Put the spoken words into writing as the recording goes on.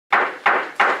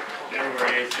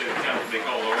will be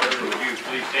called to order. Would you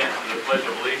please stand for the Pledge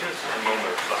of Allegiance and a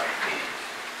moment of silence.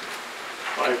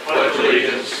 I pledge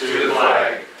allegiance to the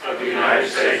flag of the United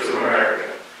States of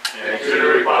America and to the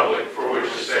republic for which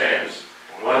it stands,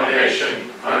 one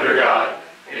nation, under God,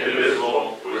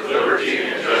 indivisible, with liberty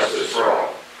and justice for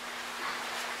all.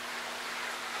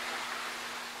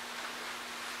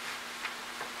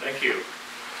 Thank you.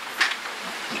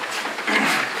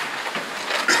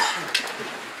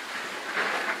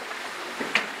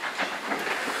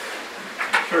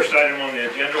 First item on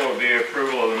the agenda will be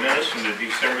approval of the minutes from the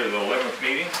December the 11th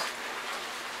meeting.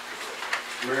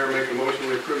 Mayor, make a motion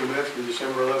to approve the minutes from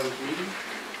December 11th meeting.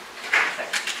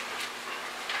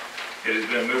 It has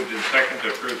been moved and second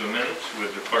to approve the minutes.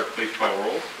 Would the clerk please call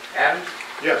roll? Adams?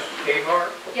 Yes.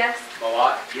 Kmart? Yes.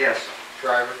 Malott? Yes.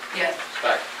 Shriver? Yes.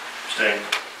 Stein? Abstain.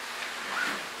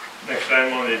 Next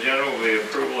item on the agenda will be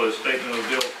approval of the statement of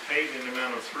bills paid in the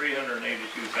amount of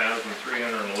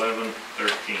 $382,311.13.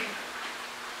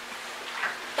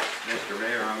 Mr.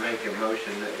 Mayor, I make a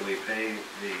motion that we pay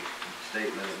the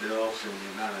statement of bills in the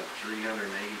amount of $382,311.13.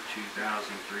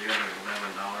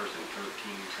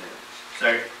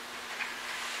 Second.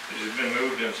 It has been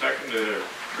moved and seconded to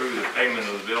approve the payment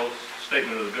of the bills,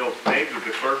 statement of the bills paid. Would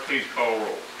the clerk please call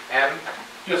roll? Adams?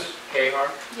 Yes.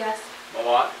 Kmart? Yes.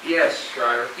 Malott? Yes.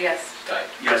 Shriver? Yes. Stein?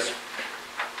 Yes.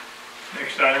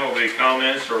 Next item will be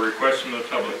comments or requests from the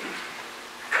public.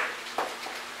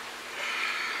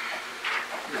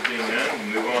 There being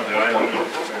none, we'll move on to item number.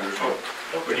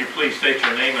 Would you please state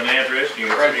your name and address?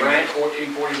 Fred Brandt,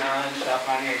 1449 South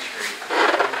 98th Street.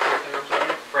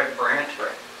 Fred Brandt.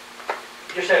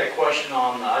 Just had a question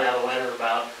on, I got a letter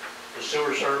about the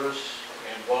sewer service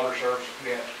and water service.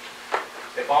 Yes.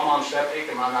 If I'm on septic,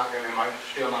 am I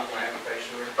still not going to have to pay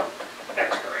sewer?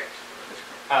 That's correct.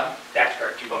 Huh? That's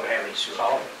correct. You won't have any sewer.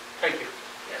 Solid. Thank you.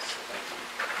 Yes, thank you.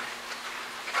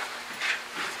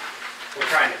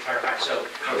 We're trying to clarify. So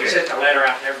we sent the letter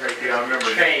out to everybody. Yeah, I remember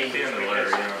change seeing the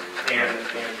letter, yeah. And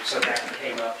so that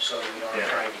came up, so we are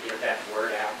trying to get that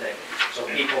word out there. So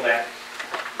people that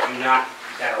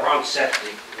that are on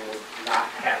septic will not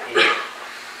have any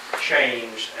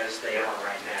change as they are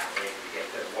right now. They can get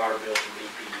their water bill from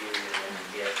BPU and then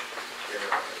get their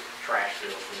trash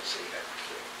bill from the city.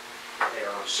 If they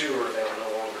are on sewer, they will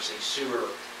no longer see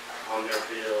sewer on their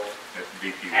bill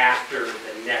after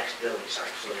the next billing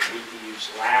cycle. So the BPU's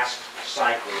last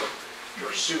cycle for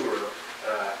sewer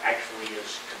actually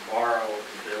is tomorrow.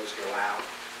 The bills go out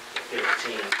the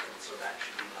 15th, and so that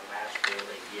should be the last bill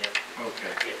they get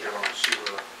if they're on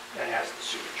sewer that has the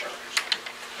sewer charges.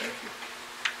 Thank you.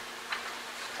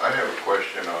 I have a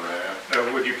question on that.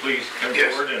 Would you please come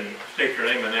forward and state your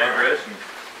name and address?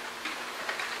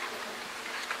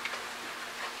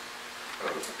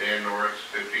 Dan Norris,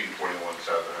 1521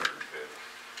 South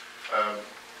 105th.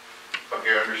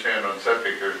 Okay, I understand on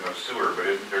septic there's no sewer, but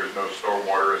there's no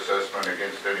stormwater assessment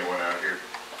against anyone out here?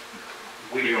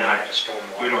 We do not have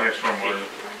stormwater. We don't have stormwater.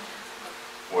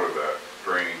 What about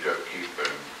drainage upkeep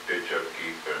and ditch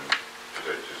upkeep, and is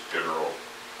that just general?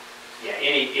 Yeah,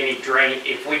 any drain,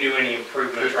 if we do any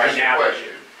improvements Just right now.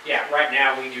 Question. Yeah, right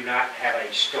now we do not have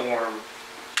a storm.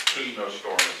 There's no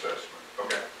storm assessment.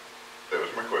 Okay. That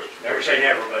was my question. Never say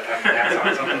never, but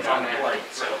that's on the plate,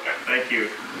 so. Thank you.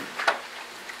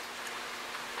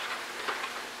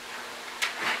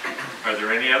 Are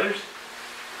there any others?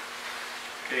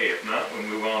 Okay, if not, we'll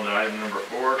move on to item number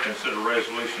 4. Consider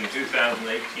resolution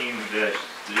 2018-01,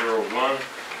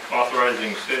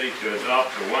 authorizing city to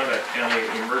adopt the Wyandotte County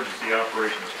Emergency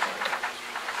Operations Plan.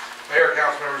 Mayor,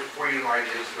 council members, before you tonight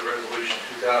is the resolution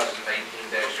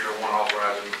 2018-01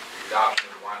 authorizing the adoption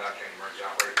of the Wyandotte County Emergency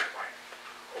Operations Plan.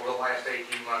 Over the last 18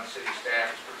 months, city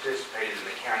staff has participated in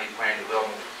the county plan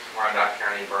development of Wyandotte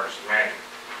County Emergency Management.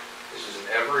 This is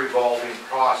an ever-evolving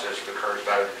process that occurs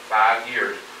about every 5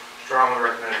 years, strongly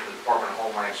recommended to the Department of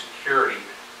Homeland Security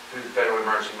through the Federal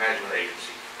Emergency Management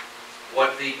Agency.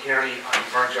 What the County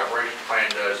Emergency Operations Plan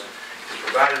does is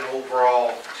provide an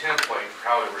overall template for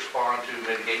how we respond to,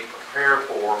 mitigate, prepare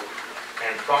for,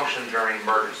 and function during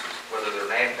emergencies, whether they're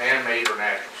man-made or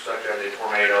natural, such as a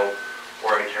tornado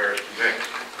or a terrorist event.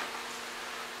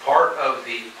 Part of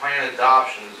the plan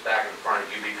adoption is back in front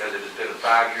of you because it has been 5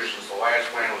 years since the last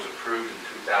plan was approved in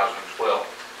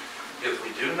 2012. If we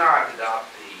do not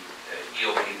adopt the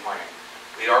EOP plan,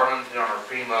 we are limited on our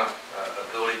FEMA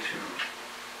ability to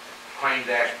claim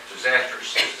disaster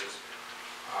assistance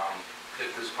if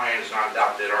this plan is not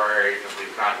adopted in our area, if we've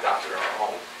not adopted our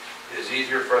home. It is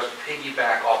easier for us to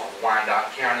piggyback off of Wyandotte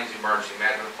County's emergency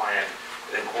management plan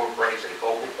that incorporates a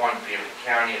focal point between the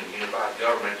county and the unified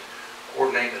government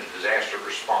coordinating the disaster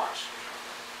response.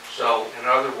 So, in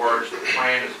other words, the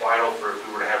plan is vital for if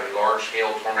we were to have a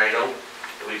large-scale tornado,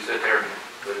 that we sit there and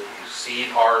exceed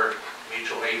our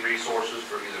mutual aid resources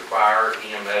for either fire,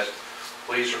 EMS,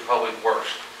 police, or public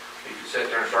works. We can sit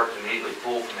there and start to immediately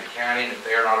pull from the county, and if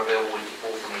they are not available, we can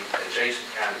pull from the adjacent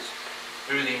counties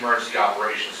through the emergency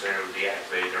operations center to be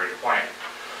activated during the plan.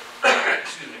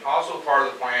 Excuse me. Also, part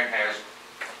of the plan has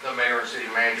the mayor and city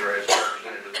manager as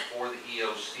representative for the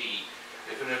EOC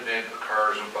if an event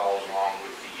occurs and follows along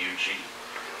with the UG.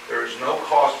 There is no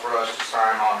cost for us to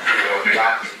sign on to or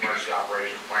adopt this emergency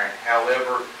operations plan.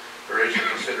 However, there is a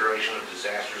consideration of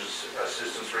disaster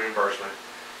assistance reimbursement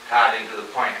tied into the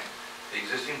plan. The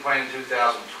existing plan in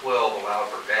 2012 allowed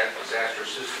for disaster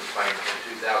assistance claims.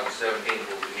 In 2017,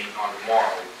 we'll be meeting on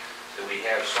tomorrow, that we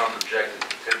have some projected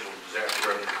potential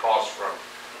disaster revenue costs from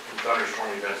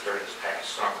thunderstorm events during this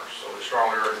past summer. So it's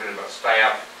strongly recommended by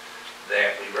staff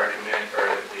that we recommend, or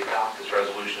that we adopt this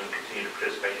resolution and continue to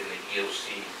participate in the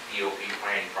EOC, EOP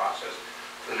planning process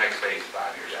for the next phase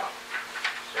 5 years out.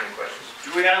 Is there any questions?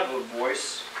 Do we have a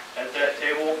voice at that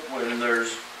table when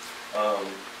there's,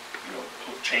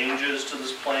 changes to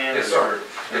this plan? Yes, sir.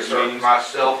 Yes, sir.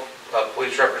 Myself,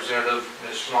 police representative,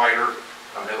 Ms. Snyder,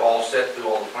 have all sat through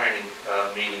all the planning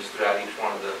meetings throughout each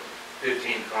one of the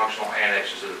 15 functional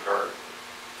annexes that occurred.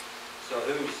 So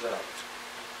who's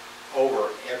over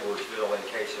Edwardsville in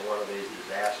case of one of these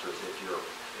disasters?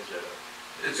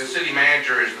 It's the city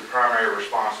manager is the primary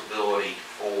responsibility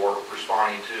for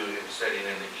responding to and setting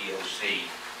in the EOC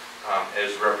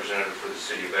as representative for the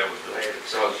city of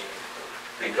Edwardsville.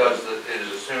 Because it is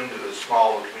assumed that as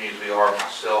small a community as we are,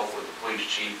 myself or the police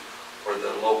chief or the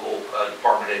local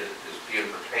department head that is being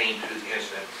pertained to the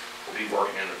incident will be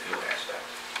working in the field aspect.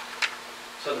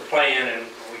 So the plan, and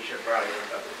we should probably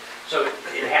look up it, so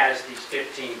it has these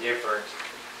 15 different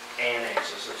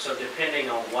annexes. So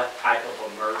depending on what type of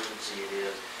emergency it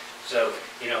is, so,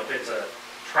 if it's a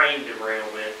train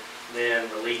derailment, then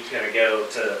the lead's going to go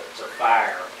to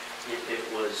fire. If it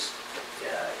was,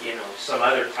 some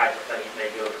other type of thing, it may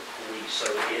go to police. So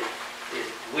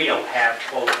we don't have,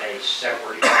 quote, a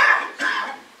separate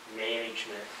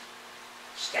management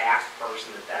staff person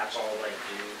that's all they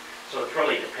do. So it's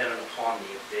really dependent upon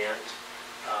the event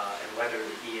and whether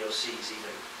the EOC is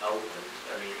even open.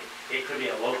 I mean, it could be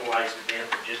a localized event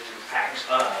that just impacts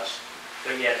us,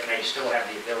 but yet it may still have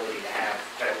the ability to have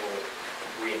federal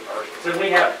reimbursements. And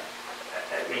we have,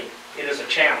 it is a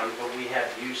challenge, but we have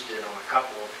used it on a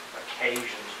couple of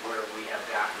occasions where we have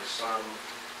gotten some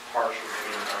partial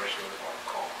reimbursement of our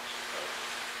costs.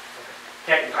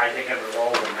 Technically, I think under law,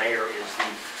 the mayor is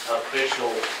the official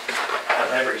of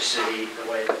every city, the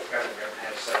way the federal government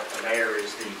has set up. The mayor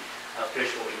is the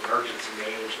official emergency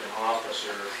management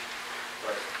officer,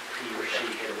 but he or she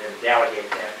can then delegate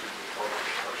that to the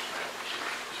appropriate personnel.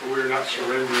 So we're not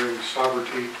surrendering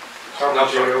sovereignty No,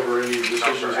 sir. over any No,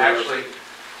 decisions? sir.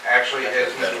 Actually,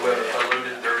 as Mr. Webb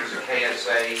alluded, there is a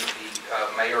KSA,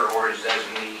 the mayor or his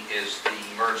designee is the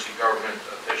emergency government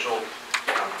official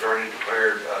during the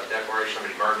declared declaration of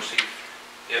emergency.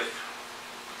 If,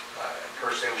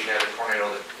 per se, we had a tornado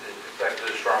that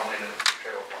affected us strongly in the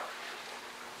trailer park,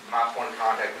 my point of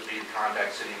contact would be to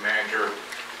contact city manager,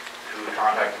 who would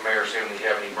contact the mayor saying we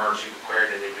have an emergency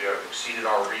declared, that we have exceeded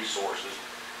our resources,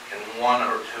 and one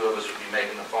or two of us would be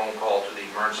making the phone call to the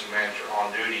emergency manager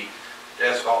on duty,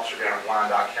 desk officer down at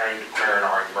Wyandotte County, declaring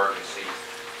our emergency.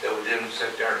 That would then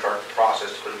sit there and start the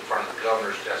process to put it in front of the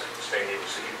governor's desk at the state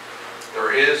agency.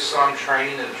 There is some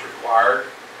training that is required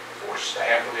for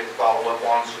staff that we have to follow up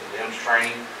on, some NIMS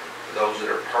training for those that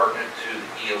are pertinent to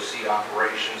the EOC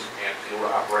operations and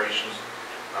field operations,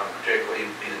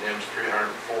 particularly the NIMS 300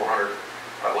 and 400,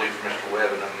 I believe for Mr.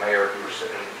 Webb and the mayor who are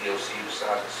sitting in the EOC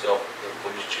besides myself, the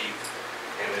police chief,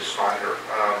 and Ms. Snyder.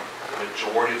 The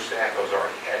majority of staff has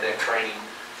already had that training.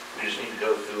 We just need to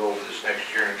go through over this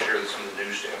next year and ensure that some of the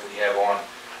new staff we have on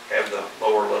have the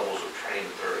lower levels of training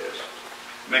that there is.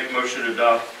 Make a motion to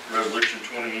adopt resolution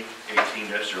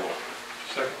 2018-01.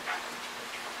 Second.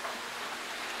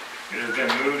 It has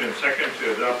been moved and seconded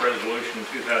to adopt resolution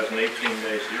 2018-01.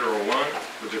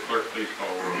 Would the clerk please call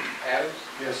the roll? Adams?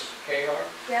 Yes. Kahar?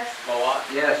 Yes. Malat?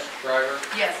 Yes. Shriver?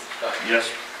 Yes. Stuckey?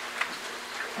 Yes.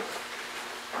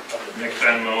 Next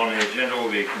item on the agenda will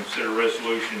be consider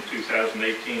resolution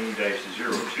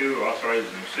 2018-02,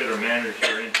 authorizing the consider manager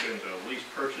to enter into a lease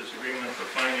purchase agreement for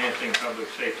financing public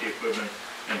safety equipment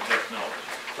and technology.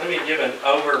 Let me give an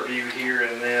overview here,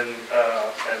 and then,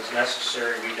 as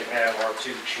necessary, we can have our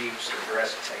two chiefs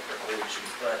address technical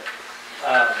issues. But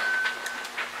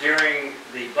during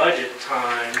the budget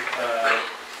time,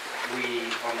 we,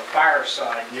 on the fire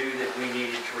side, knew that we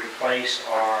needed to replace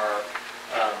our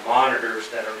monitors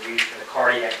that are used for the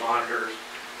cardiac monitors.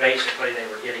 Basically, they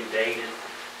were getting dated,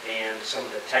 and some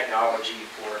of the technology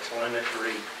for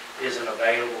telemetry isn't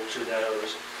available to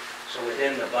those. So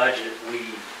within the budget, we,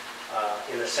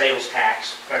 in the sales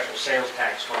tax, special sales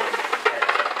tax fund, had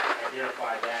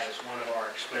identified that as one of our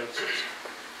expenses.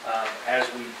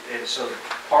 And so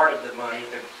part of the money,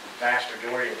 the vast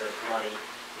majority of the money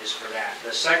is for that.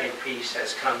 The second piece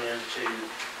has come into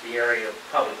the area of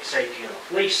public safety on the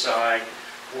police side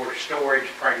for storage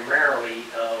primarily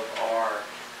of our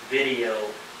video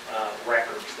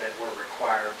records that we're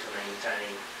required to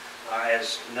maintain.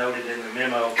 As noted in the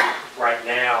memo, right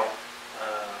now,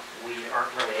 we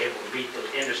aren't really able to meet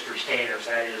those industry standards.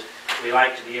 That is, we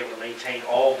like to be able to maintain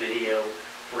all video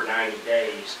for 90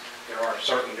 days. There are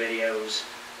certain videos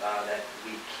that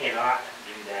we cannot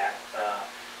do that.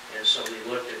 And so we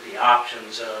looked at the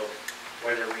options of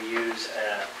whether we use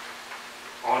an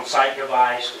on-site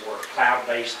device or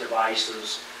cloud-based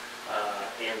devices.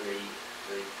 And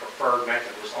the preferred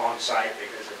method was on-site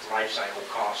because its life cycle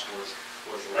cost was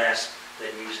less than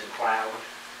using cloud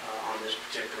on this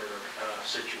particular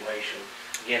situation.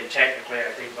 Again, technically,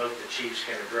 I think both the chiefs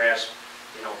can address,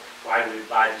 why we would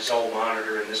buy the Zoll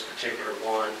monitor in this particular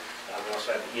one. We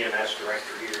also have the EMS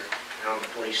director here, and on the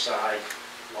police side,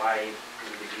 why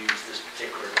we would use this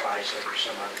particular device over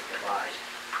some other device.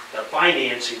 The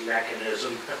financing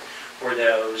mechanism for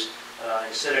those,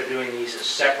 instead of doing these as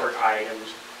separate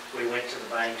items, we went to the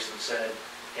banks and said,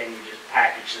 can you just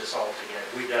package this all together?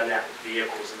 We've done that with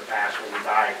vehicles in the past where we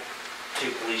buy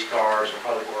 2 police cars, a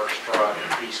public works truck,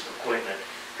 and a piece of equipment.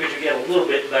 Could you get a little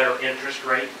bit better interest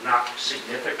rate, not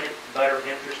significant better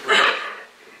interest rate,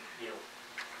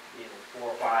 4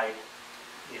 or 5,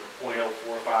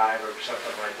 0.045 or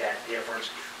something like that difference,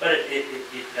 but it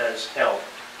does help.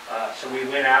 So we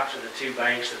went out to the 2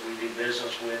 banks that we do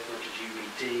business with, which is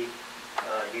UBT,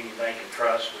 Union Bank and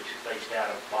Trust, which is based out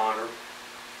of Bonner,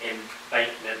 and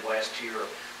Bank Midwest here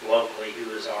locally,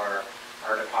 who is our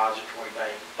depository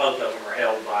bank. Both of them are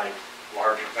held by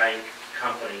larger bank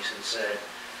companies, and said,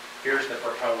 here's the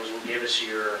proposal, give us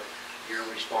your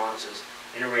responses.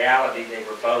 In reality, they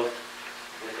were both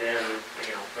within,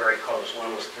 very close.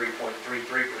 One was 3.33%,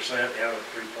 the other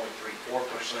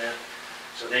 3.34%.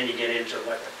 So then you get into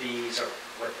what the fees or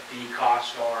what the fee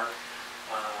costs are.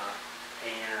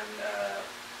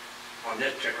 On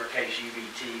this particular case,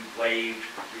 UBT waived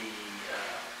the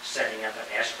setting up an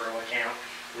escrow account.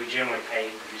 We generally pay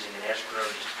using an escrow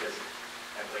just because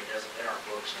that way it doesn't hit our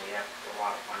books and we have a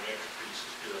lot of financial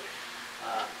pieces to it.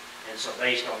 And so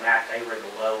based on that, they were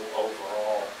the low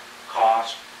overall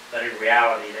cost, but in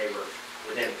reality, they were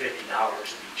within $50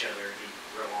 of each other, to be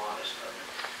real honest of it.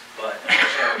 But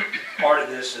so part of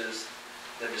this is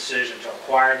the decision to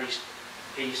acquire these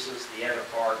pieces. The other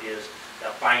part is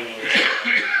the financing,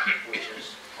 which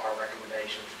is our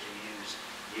recommendations to use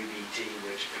UBT,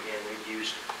 which again, we've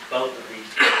used both of these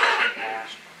in the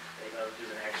past. They both do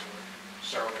an excellent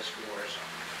service for us.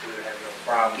 We would have no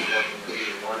problem working with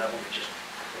either one of them. Just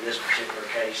in this particular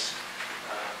case,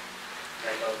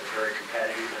 they both are very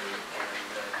competitive, and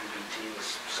UBT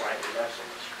was slightly less on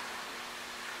this.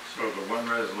 So the one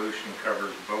resolution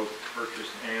covers both purchase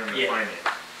and the Yeah.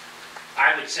 finance?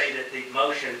 I would say that the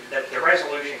motion, that the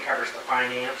resolution covers the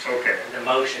finance. Okay. And the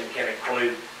motion can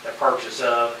include the purchase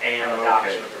of and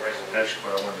adoption of the resolution. That's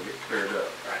what I wanted to get cleared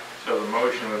up. Right. So the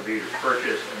motion would be to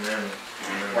purchase and then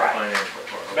the Right. financial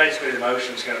part. Basically, the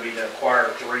motion is going to be to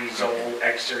acquire 3 Zoll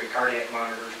X-Series cardiac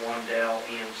monitors, 1 Dell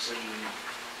EMC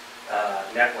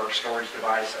network storage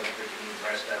device, I think we can use the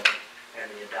rest of it, and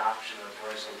the adoption of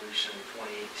resolution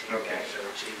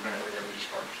 2018-02 for the lease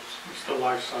purchase. What's the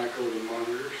life cycle of the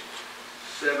monitors?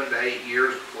 7 to 8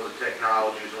 years before the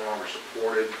technology is no longer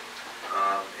supported.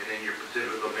 And then you're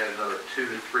potentially looking at another 2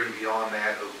 to 3 beyond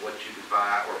that of what you could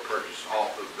buy or purchase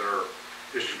off of their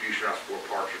distribution routes before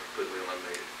parts are completely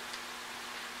eliminated.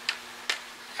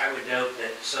 I would note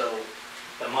that, so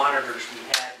the monitors we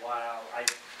had, while I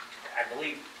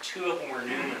believe 2 of them were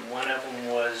new and 1 of them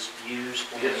was used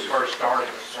when we first started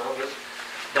the service,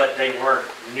 but they weren't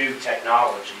new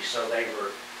technology, so they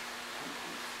were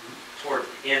toward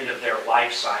the end of their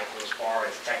life cycle as far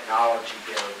as technology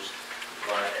goes.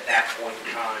 But at that point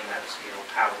in time, that's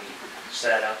how we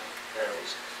set up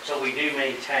those. So we do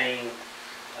maintain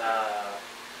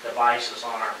devices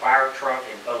on our fire truck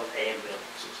and both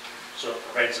ambulances. So it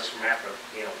prevents us from having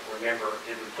to, remember,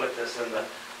 did we put this in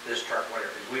this truck,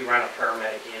 whatever, because we run a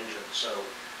paramedic engine, so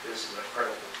this is a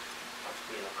critical,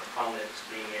 component to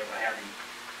being able to have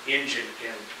the engine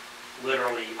can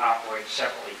literally operate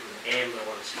separately from the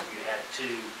ambulance if you had 2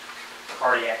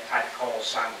 cardiac type calls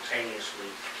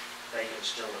simultaneously. they can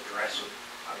still address them.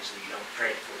 Obviously, you don't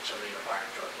transport somebody in a fire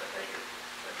truck, but they can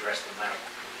address the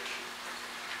medical condition.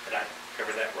 Did I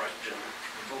cover that right, gentlemen?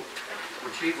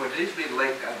 Well, Chief, would these be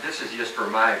linked, this is just for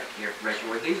my information,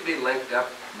 would these be linked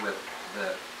up with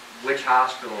which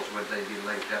hospitals would they be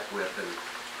linked up with? And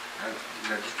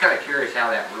I'm just kind of curious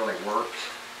how that really works.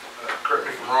 Correct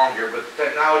me if I'm wrong here, but the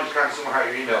technology is kind of similar how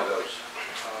your email goes.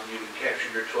 You can capture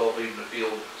your 12 lead in the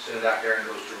field, send it out there, and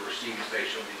it goes to a receiving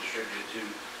station, and be distributed to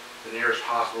the nearest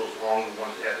hospitals along the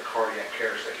ones that have the cardiac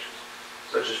care stations.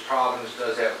 Such as Providence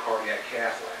does have a cardiac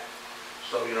cath lab.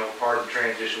 So, part of the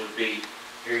transition would be,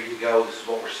 here you go, this is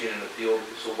what we're seeing in the field.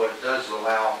 So what it does is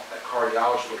allow that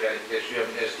cardiologist to look at it, because you have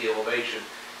an SD elevation,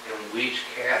 and each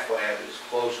cath lab is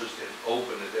closest and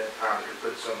open at that time that can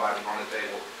put somebody on the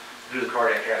table to do the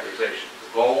cardiac catheterization.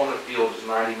 The goal on the field is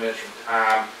 90 minutes from the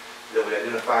time that we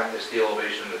identify the SD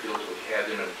elevation in the field till we have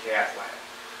them in the cath lab.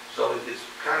 So it's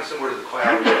kind of similar to the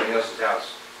cloud or anything else's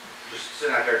house. Just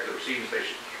sitting out there at the receiving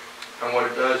station. And what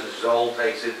it does is Zoll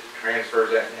takes it, transfers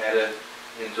that data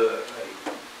into a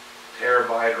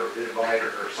terabyte or a bitabyte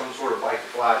or some sort of byte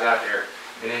that flies out there,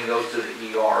 and then goes to the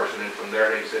ERs, and then from there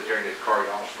they can sit there and get the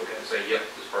cardiologist look at it and say, yep,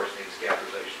 this person needs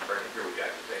catheterization. Bring it here, we got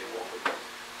the table.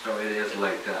 So it is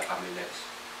linked up. I mean,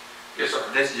 Yes, sir.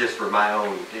 this is just for my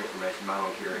own information, my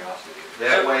own curiosity.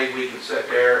 That way we can sit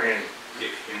there and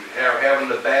if you have having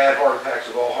the bad heart attacks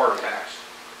of all heart attacks,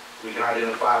 we can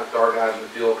identify with our guys in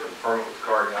the field, confirm it with the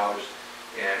cardiologist,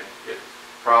 and if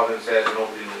Providence has an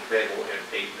opening in the table in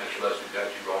 8 minutes or less, we've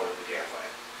got you rolling in the cath lab.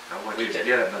 I want you to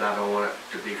get it, but I don't want it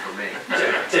to be for me.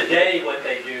 Today, what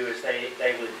they do is the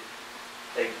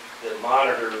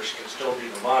monitors can still do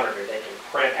the monitor. They can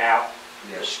print out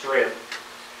the strip,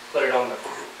 put it on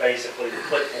basically the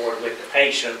clipboard with the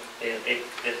patient, and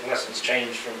unless it's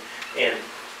changed from, and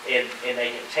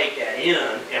they can take that in.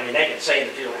 I mean, they can say in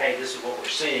the field, hey, this is what we're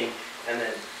seeing, and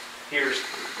then here's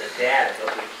the data,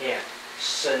 but we can't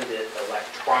send it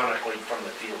electronically from the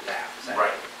field out. Is that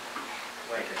Right.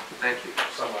 Thank you.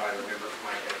 Somewhat I remember from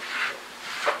my head.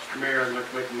 Mr. Mayor, I'd like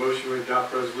to make a motion to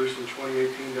adopt resolution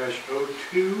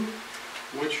 2018-02,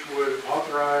 which would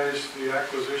authorize the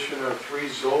acquisition of 3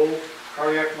 Zoll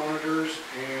cardiac monitors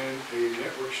and a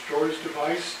network storage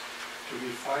device to be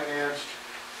financed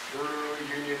through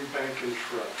Union Bank and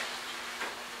Trust.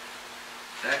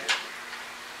 Second.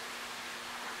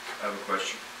 I have a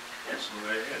question. Yes. Go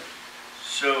right ahead.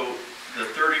 So the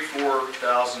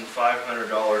 $34,500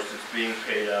 that's being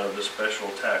paid out of the special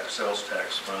tax, sales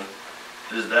tax fund,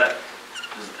 is that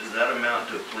amount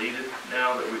depleted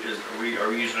now that are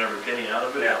we using every penny out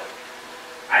of it? No.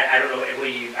 I don't know,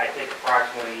 I think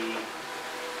approximately.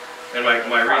 And my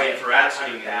reason for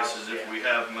asking this $500,000, is if we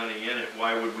have money in it,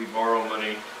 why would we borrow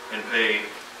money and pay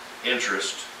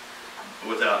interest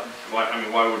without, why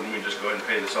wouldn't we just go ahead and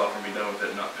pay this off and be done with it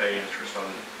and not pay interest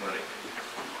on money?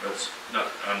 That's not,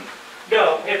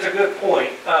 No, it's a good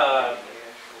point.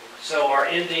 So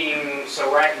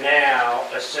right now,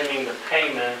 assuming the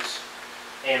payments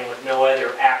and with no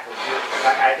other acquisitions,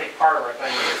 I think part of our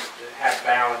thing is to have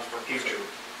balance for future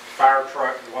fire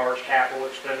truck, large capital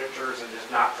expenditures, and just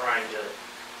not trying to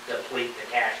deplete the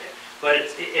cash. But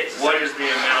it's. what is the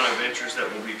amount of interest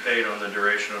that will be paid on the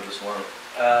duration of this loan?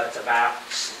 It's about,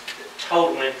 the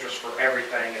total interest for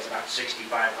everything is about $6,500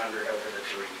 over the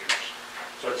 3 years.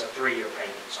 So it's a 3-year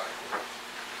payment cycle.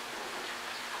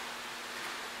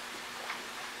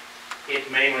 It's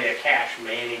mainly a cash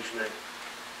management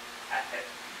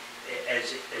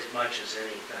as much as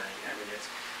anything. I mean,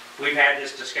 we've had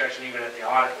this discussion even at the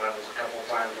audit levels a couple of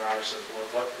times where I was saying, well,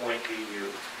 at what point do you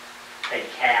pay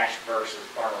cash versus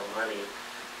borrow money?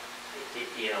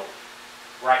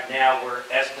 Right now we're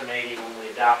estimating when we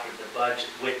adopted the budget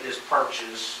with this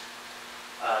purchase,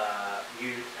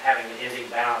 you having an ending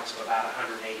balance of about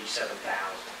 $187,000.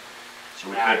 So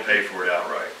we could pay for it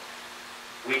outright.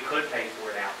 We could pay for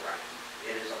it outright.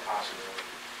 It is a possibility.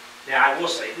 Now, I will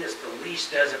say this, the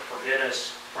lease doesn't prevent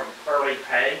us from early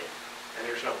pay, and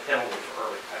there's no penalty for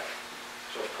early pay.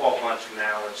 So 12 months from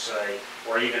now, let's say,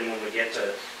 or even when we get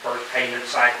to first payment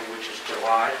cycle, which is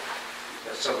July,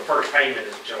 so the first payment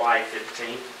is July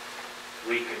 15th,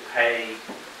 we could pay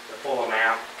the full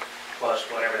amount plus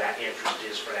whatever that interest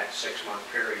is for that 6-month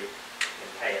period and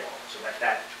pay it all. So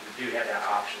that we do have that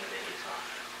option at any time.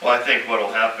 Well, I think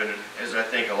what'll happen is I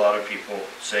think a lot of people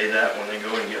say that when they go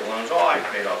and get loans, oh, I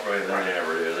paid off right, then they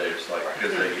never do. They just like,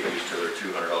 because they get used to their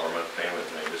 $200 a month payment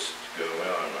and they just go,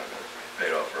 well, I'm not going to pay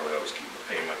it off early, I always keep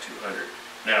paying my $200.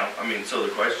 Now, I mean, so the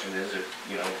question is if,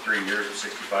 3 years of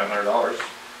 $6,500,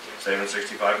 saving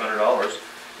 $6,500,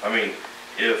 I mean,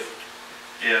 if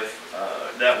if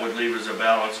that would leave us a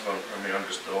balance of, I mean, I'm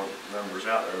just throwing numbers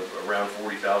out there, of around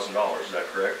 $40,000, is that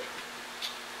correct?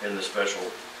 In the special,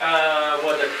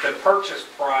 Well, the purchase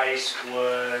price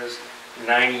was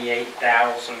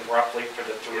 98,000 roughly for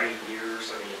the 3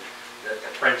 years, I mean, the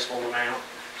principal amount.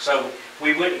 So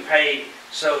we wouldn't pay,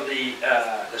 so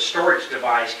the storage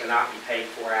device cannot be paid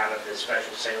for out of the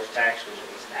special sales tax because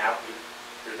it was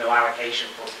there's no allocation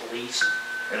for police.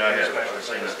 and I had, Special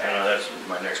sales tax. that's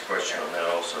my next question on that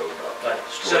also. But,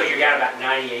 so you got about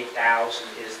 98,000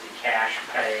 is the cash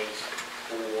pay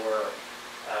for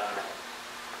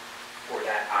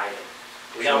that item.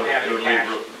 We don't have It the would cash.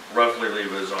 roughly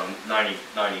leave us on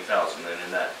 90,000 then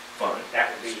in that fund.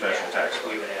 That would be, special tax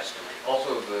we fund. would estimate.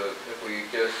 Also, if we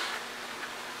just,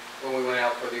 when we went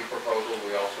out for the proposal,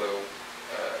 we also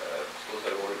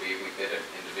solicited order B, we did it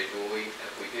individually. And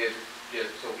if we did,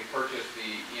 so we purchased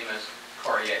the EMS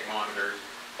cardiac monitors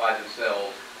by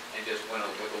themselves and just went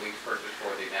with the lease purchase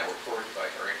for the network storage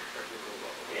device, our infrastructure will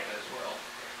go up a little bit as well.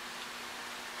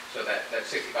 So that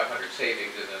 6,500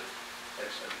 savings isn't,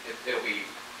 it'll be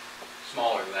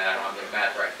smaller than that. I don't have the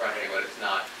math right in front of me, but that's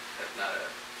not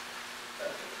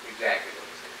exactly what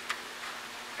it is.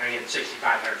 I mean,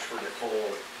 6,500 is for the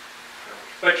full,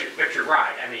 but you're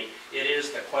right. I mean, it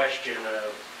is the question of,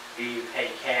 do you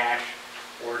pay cash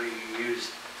or do you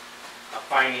use a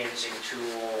financing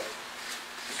tool?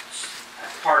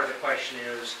 Part of the question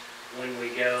is, when we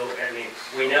go, I mean,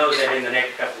 we know that in the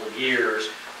next couple of years,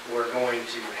 we're going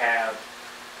to have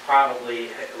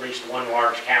probably at least one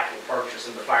large capital purchase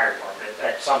in the fire department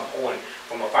at some point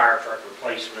from a fire truck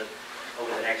replacement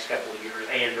over the next couple of years,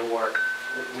 and/or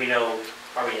we know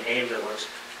probably an ambulance.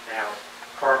 Now,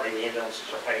 currently the ambulances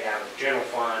are paid out of the general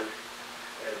fund.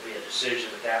 It'll be a decision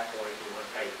at that point if we want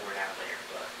to pay for it out there.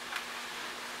 But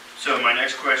So my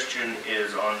next question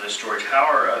is on the storage. How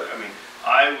are, I mean,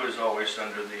 I was always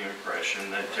under the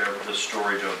impression that the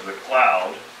storage of the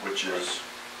cloud, which is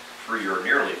free or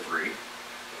nearly free,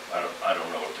 I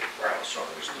don't know what the costs are,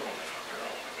 we still don't have that, I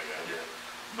don't have any idea.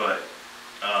 But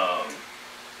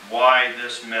why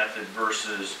this method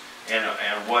versus, and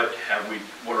what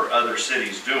are other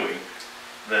cities doing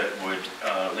that would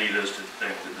lead us to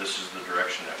think that this is the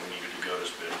direction that we needed to go to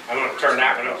spend? I'm going to turn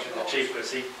that one over to the chief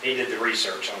because he did the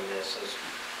research on this as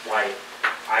why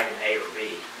item A or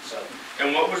B. So.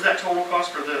 And what was that total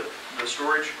cost for the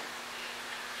storage?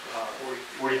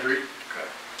 43. Okay.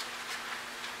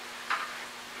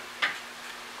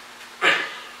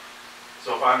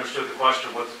 So if I understood the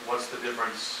question, what's the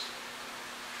difference,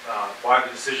 why the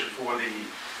decision for the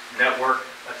network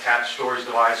attached storage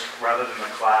device rather than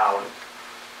the cloud?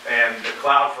 And the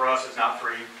cloud for us is not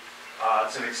free.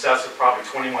 It's in excess of probably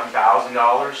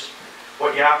 $21,000.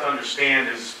 What you have to understand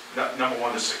is, number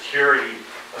one, the security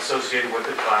associated with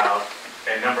the cloud,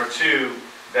 and number two,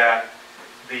 that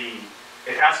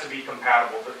it has to be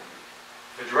compatible.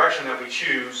 The direction that we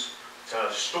choose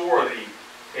to store the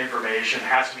information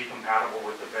has to be compatible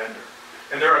with the vendor.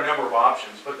 And there are a number of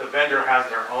options, but the vendor has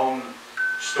their own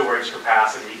storage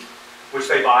capacity, which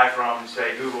they buy from,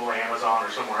 say, Google, Amazon, or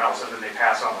somewhere else, and then they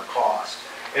pass on the cost.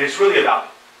 And it's really about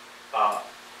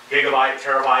gigabyte,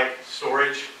 terabyte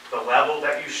storage. The level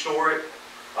that you store it,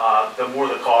 the more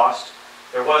the cost.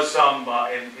 There was some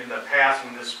in the past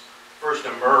when this first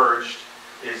emerged,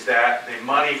 is that the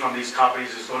money from these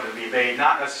companies is going to be made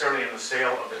not necessarily in the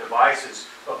sale of the devices,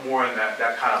 but more in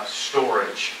that kind of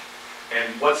storage.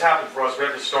 And what's happened for us, we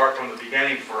have to start from the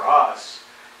beginning for us,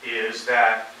 is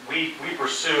that we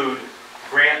pursued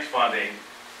grant funding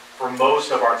for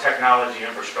most of our technology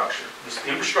infrastructure.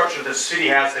 The infrastructure the city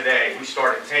has today, we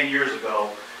started 10 years ago,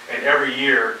 and every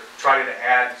year try to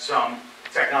add some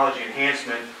technology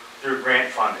enhancement through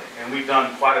grant funding. And we've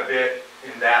done quite a bit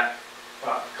in that,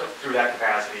 through that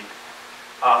capacity.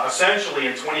 Essentially,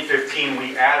 in 2015,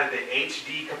 we added the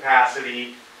HD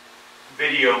capacity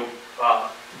video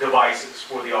devices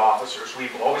for the officers.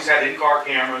 We've always had in-car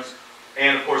cameras,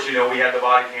 and of course, you know, we had the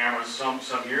body cameras some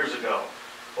years ago.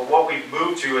 But what we've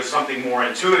moved to is something more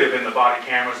intuitive in the body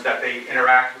cameras, that they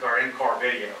interact with our in-car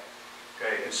video.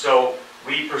 Okay, and so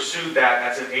we pursued that.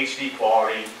 That's an HD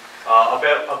quality, a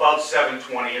bit above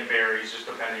 720. It varies just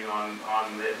depending on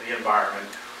the environment.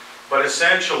 But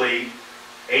essentially,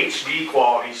 HD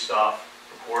quality stuff,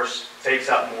 of course, takes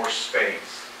up more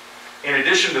space. In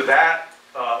addition to that,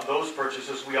 those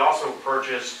purchases, we also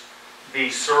purchased the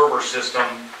server system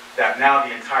that now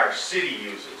the entire city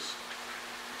uses.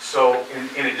 So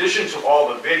in addition to all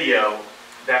the video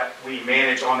that we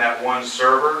manage on that one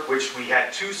server, which we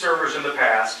had 2 servers in the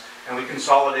past, and we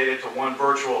consolidated to one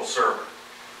virtual server.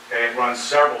 Okay, it runs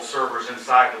several servers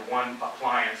inside the one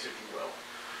appliance, if you will.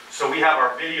 So we have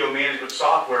our video management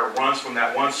software runs from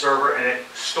that one server, and it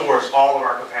stores all of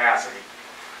our capacity.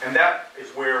 And that is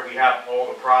where we have all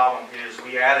the problem is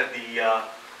we added the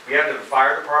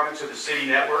fire department to the city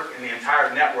network, and the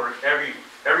entire network,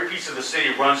 every piece of the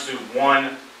city runs through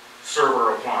one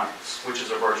server appliance, which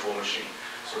is a virtual machine.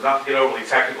 So not to get overly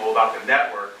technical about the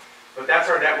network, but that's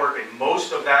our network, and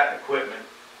most of that equipment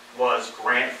was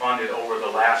grant funded over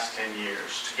the last 10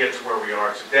 years to get to where we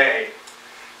are today.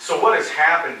 So what has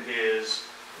happened is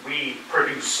we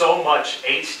produce so much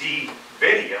HD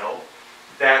video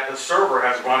that the server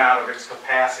has run out of its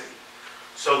capacity.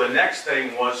 So the next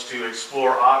thing was to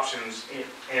explore options,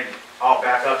 and I'll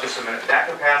back up just a minute. That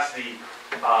capacity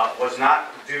was not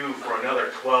due for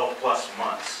another 12 plus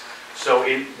months. So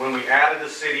when we added the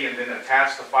city and then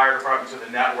attached the fire department to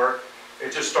the network,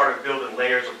 it just started building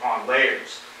layers upon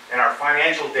layers. And our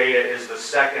financial data is the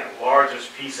second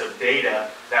largest piece of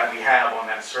data that we have on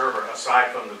that server, aside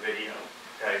from the video.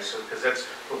 Okay, so because that's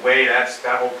the way that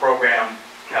whole program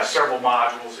has several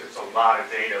modules. It's a lot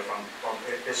of data from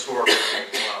historical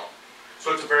as well.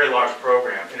 So it's a very large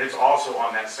program, and it's also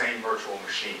on that same virtual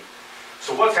machine.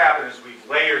 So what's happened is we've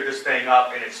layered this thing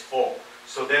up, and it's full.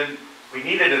 So then we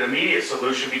needed an immediate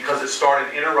solution because it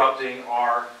started interrupting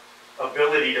our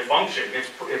ability to function.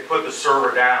 It put the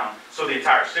server down, so the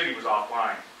entire city was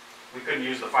offline. We couldn't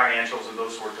use the financials and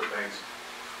those sorts of things.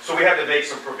 So we had to make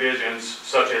some provisions,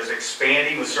 such as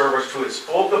expanding the servers to its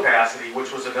full capacity,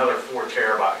 which was another 4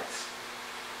 terabytes.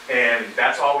 And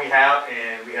that's all we have,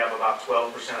 and we have about 12%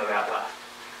 of that left.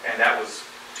 And that was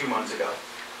 2 months ago.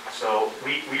 So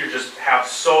we just have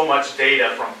so much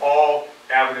data from all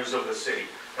avenues of the city.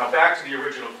 Now back to the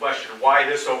original question, why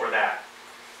this over that?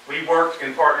 We worked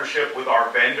in partnership with our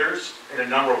vendors in a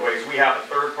number of ways. We have a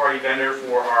third-party vendor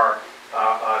for our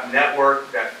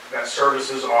network that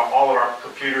services all of our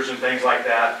computers and things like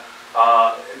that.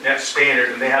 That's standard,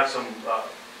 and they have some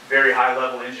very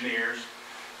high-level engineers.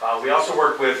 We also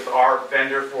work with our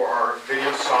vendor for our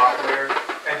video software,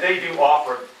 and they do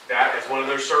offer that as one of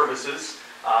their services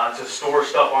to store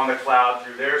stuff on the cloud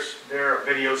through their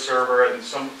video server and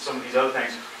some of these other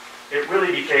things. It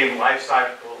really became life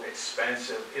cycle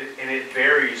expensive, and it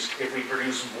varies. If we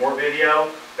produce more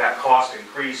video, that cost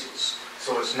increases.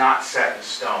 So it's not set in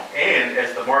stone. And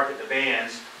as the market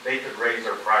demands, they could raise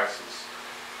their prices.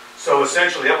 So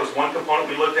essentially, that was one component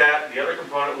we looked at. The other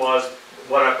component was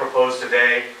what I proposed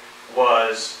today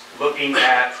was looking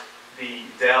at the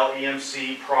Dell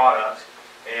EMC product.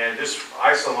 And this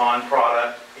Isilon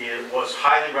product was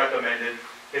highly recommended.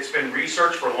 It's been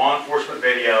researched for law enforcement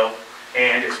video,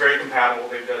 and it's very compatible.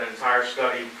 They've done an entire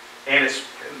study, and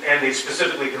they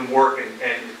specifically can work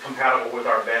and compatible with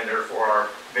our vendor for our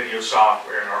video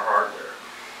software and our hardware.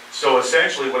 So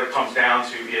essentially what it comes down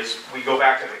to is we go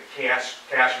back to the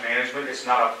cash management. It's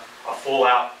not a full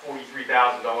out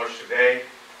 $43,000 today.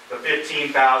 The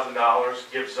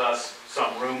 $15,000 gives us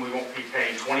some room. We won't be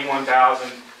paying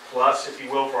 $21,000 plus, if you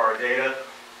will, for our data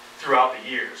throughout the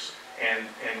years. And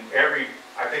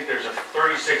I think there's a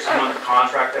 36-month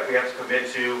contract that we have to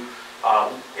commit to.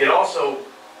 It also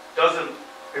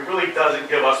it really doesn't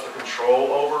give us the control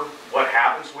over what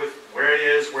happens with where it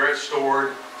is, where it's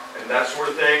stored, and that sort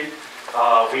of thing.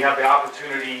 We have the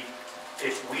opportunity,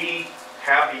 if we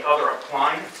have the other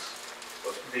appliance,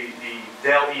 the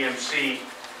Dell EMC,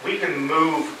 we can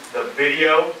move the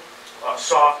video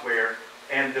software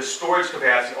and the storage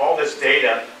capacity, all this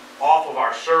data, off of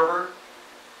our server.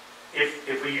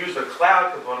 If we use the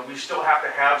cloud component, we still have to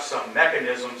have some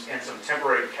mechanisms and some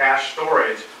temporary cache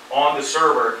storage on the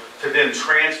server to then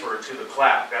transfer to the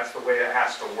cloud. That's the way it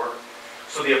has to work.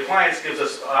 So the appliance gives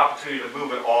us an opportunity to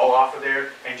move it all off of there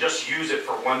and just use it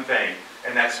for one thing,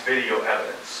 and that's video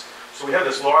evidence. So we have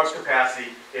this large capacity.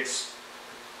 It's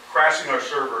crashing our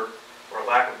server, for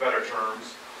lack of better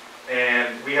terms,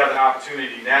 and we have an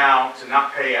opportunity now to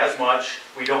not pay as much.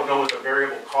 We don't know what the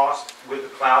variable cost with the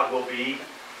cloud will be.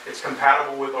 It's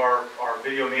compatible with our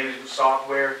video management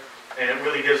software, and it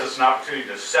really gives us an opportunity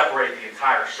to separate the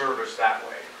entire service that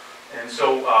way. And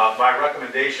so by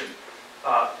recommendation,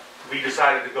 we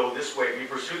decided to go this way. We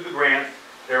pursued the grant.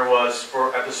 There was,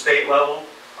 at the state level,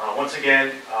 once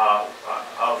again,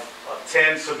 of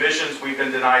 10 submissions, we've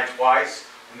been denied twice.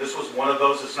 And this was one of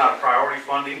those. It's not a priority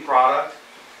funding product.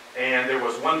 And there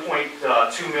was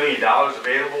 $1.2 million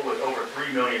available with over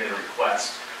 $3 million in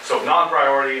requests. So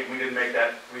non-priority, we didn't make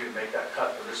that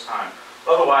cut for this time.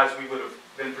 Otherwise, we would have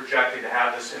been projecting to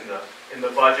have this in the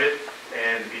budget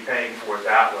and be paying for it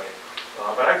that way.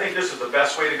 But I think this is the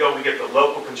best way to go. We get the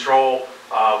local control.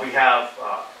 We have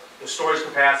the storage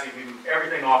capacity. We move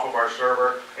everything off of our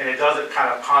server, and it doesn't kind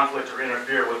of conflict or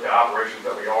interfere with the operations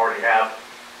that we already have.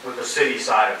 with the city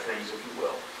side of things, if you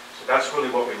will. So that's really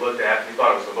what we looked at. We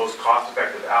thought it was the most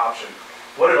cost-effective option.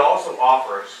 What it also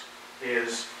offers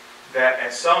is that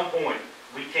at some point,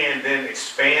 we can then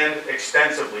expand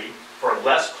extensively for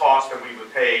less cost than we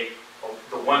would pay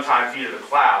the one-time fee to the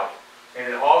cloud. And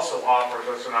it also offers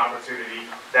us an opportunity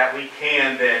that we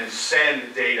can then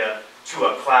send data to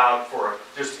a cloud for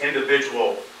just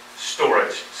individual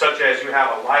storage, such as you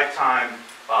have a lifetime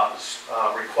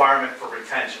requirement for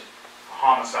retention, a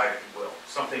homicide, if you will,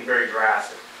 something very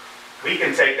drastic. We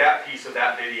can take that piece of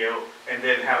that video and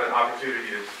then have an opportunity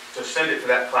to send it to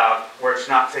that cloud where it's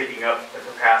not taking up the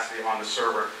capacity on the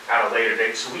server at a later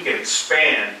date. So we can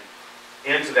expand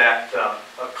into that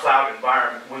cloud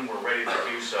environment when we're ready to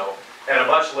do so at a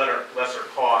much lesser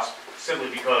cost, simply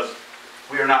because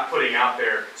we are not putting out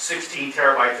there 16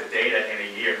 terabytes of data in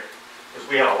a year, because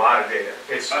we have a lot of data.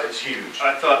 It's huge.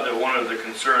 I thought that one of the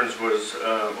concerns was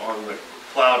on the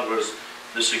cloud was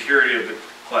the security of the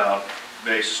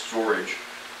cloud-based storage.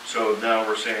 So now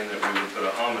we're saying that we would put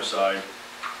a homicide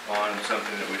on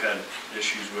something that we had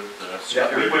issues with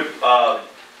security. Yeah, we would,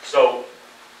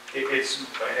 it's,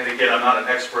 and again, I'm not an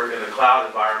expert in the cloud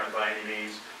environment by any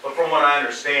means, but from what I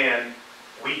understand,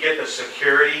 we get the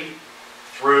security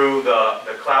through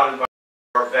the cloud environment,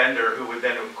 our vendor, who would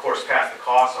then, of course, pass the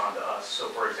cost on to us, so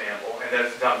for example, and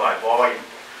that's done by volume.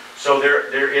 So there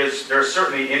are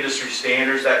certainly industry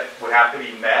standards that would have to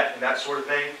be met and that sort of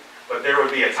thing, but there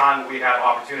would be a time when we'd have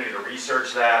opportunity to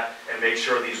research that and make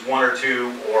sure these 1 or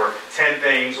 2 or 10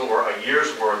 things or a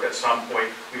year's worth at some point,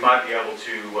 we might be able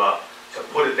to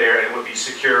put it there, and it would be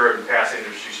secure and pass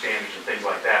industry standards and things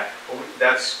like that. But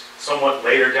that's somewhat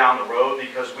later down the road,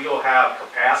 because we'll have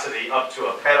capacity up to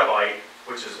a petabyte,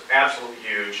 which is absolutely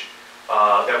huge,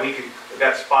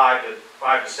 that's 5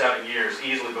 to 7 years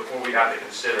easily before we'd have to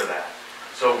consider that.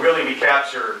 So really we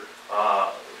capture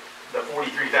the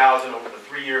 43,000 over the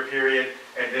 3-year period,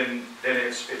 and then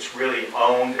it's really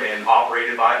owned and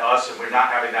operated by us, and we're not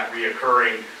having that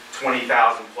reoccurring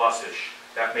 20,000 plus-ish.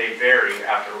 That may vary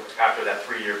after that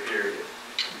 3-year period.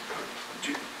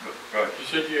 You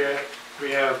said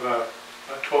we have a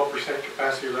 12%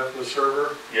 capacity left in the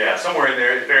server? Yeah, somewhere in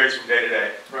there. It varies from day to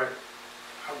day. Right.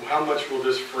 How much will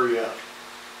this free up?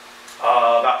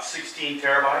 About 16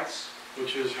 terabytes.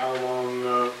 Which is how long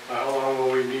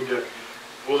will we need to,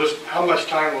 how much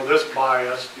time will this buy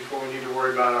us before we need to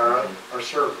worry about our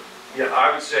server? Yeah,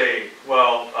 I would say,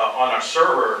 well, on our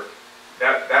server,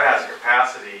 that has a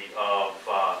capacity of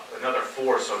another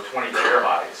 4, so 20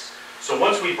 terabytes. So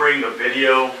once we bring the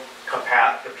video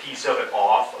the piece of it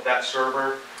off of that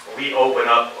server, we open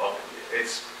up,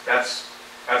 that's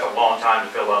a long time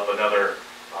to fill up another,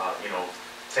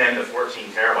 10 to 14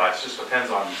 terabytes. Just depends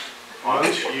on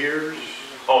months, years?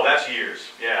 Oh, that's years.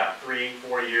 Yeah, 3,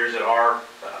 4 years at our,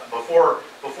 before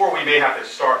we may have to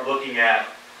start looking at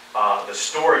the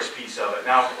storage piece of it.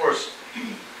 Now, of course,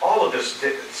 all of this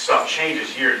stuff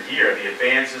changes year to year. The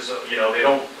advances, they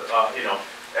don't,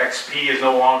 XP is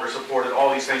no longer supported.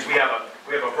 All these things. We have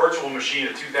a virtual machine,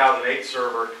 a 2008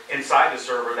 server inside the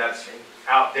server that's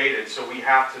outdated. So we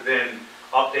have to then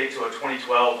update to a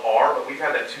 2012R. But we've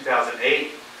had that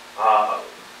 2008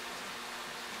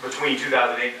 between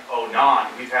 2008 and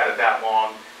 09. We've had it that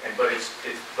long, but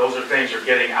those are things are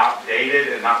getting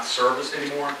outdated and not serviced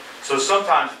anymore. So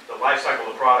sometimes the life cycle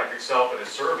of the product itself and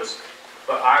its service.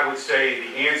 But I would say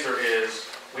the answer is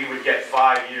we would get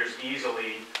 5 years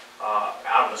easily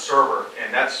out of the server,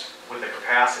 and that's with the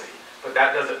capacity. But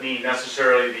that doesn't mean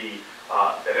necessarily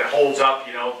that it holds up,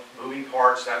 moving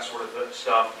parts, that sort of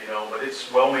stuff, but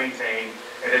it's well maintained,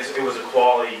 and it was a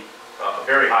quality,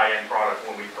 very high-end product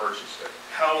when we purchased it.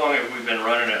 How long have we been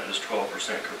running at this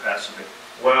 12% capacity?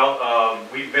 Well,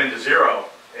 we've been to 0,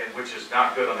 which is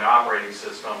not good on the operating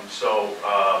system. So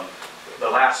the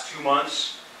last 2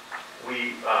 months,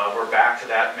 we're back to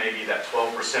that, maybe that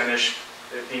 12%-ish,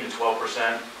 15 to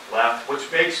 12% left,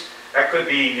 which makes, that could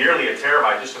be nearly a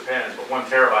terabyte, just depends, but 1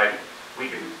 terabyte, we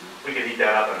could eat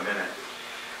that up in a minute.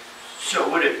 So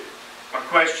my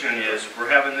question is, we're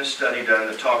having this study done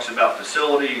that talks about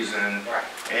facilities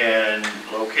and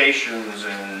locations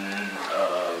and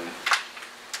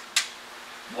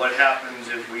what happens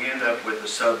if we end up with a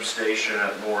substation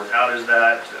up north? How does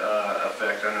that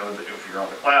affect? I know that if you're on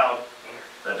the cloud,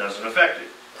 that doesn't affect it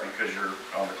because you're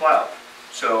on the cloud.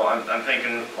 So I'm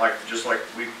thinking just like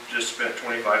we just spent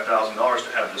 $25,000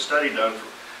 to have the study done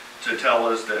to tell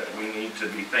us that we need to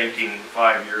be thinking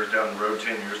 5 years down the road,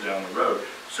 10 years down the road.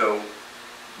 So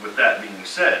with that being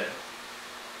said,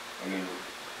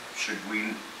 should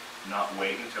we not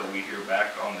wait until we hear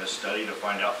back on this study to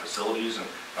find out facilities? And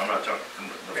I'm not talking from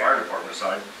the fire department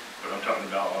side, but I'm talking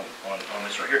about on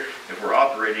this right here. If we're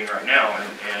operating right now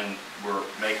and we're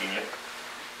making it,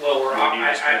 Well, we need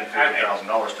to spend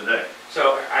 $50,000 today.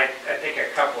 So I think a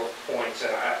couple of points.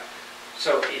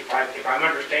 So if I'm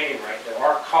understanding right, though,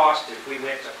 our cost if we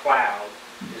went to cloud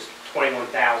is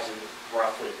 $21,000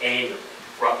 roughly annually.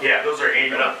 Yeah, those are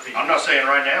annual fees. I'm not saying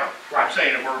right now. Right. I'm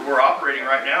saying that we're operating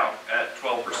right now at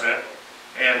 12%,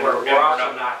 and We're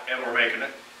also and we're making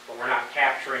it. But we're not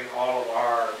capturing all of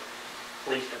our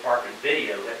police department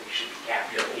video that we should be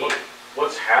capturing.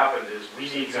 What's happened is we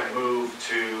need to move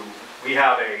to, we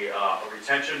have a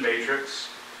retention matrix,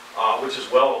 which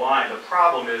is well aligned. The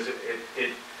problem is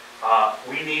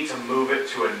we need to move it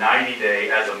to a 90-day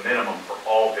as a minimum for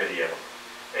all video.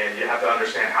 And you have to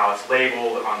understand how it's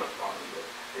labeled on the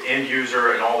end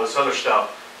user and all this other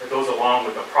stuff that goes along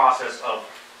with the process of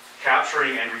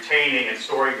capturing and retaining and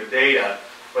storing the data.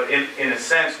 But in a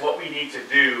sense, what we need to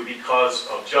do because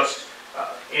of just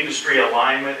industry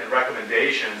alignment and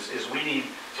recommendations is we need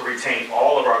to retain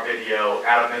all of our video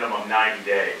at a minimum 90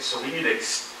 days. So we need to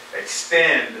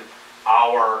extend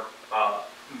our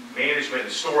management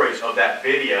and storage of that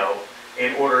video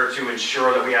in order to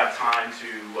ensure that we have time to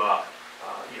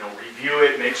review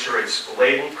it, make sure it's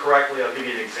labeled correctly. I'll give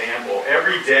you an example.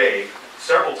 Every day,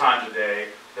 several times a day,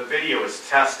 the video is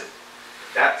tested.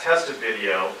 That tested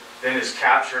video then is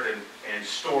captured and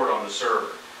stored on the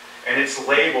server. And it's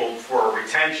labeled for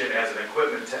retention as an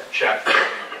equipment check, for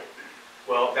example.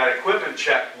 Well, that equipment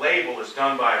check label is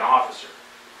done by an officer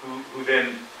who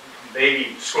then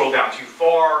maybe scrolled down too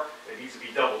far, it needs to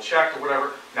be double checked or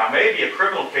whatever. Now maybe a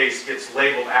criminal case gets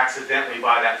labeled accidentally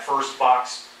by that first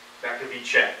box that could be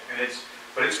checked,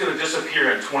 but it's going to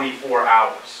disappear in 24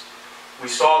 hours. We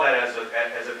saw that as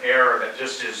an error that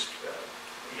just is,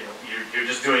 you're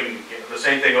just doing the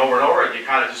same thing over and over, and you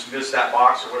kind of just miss that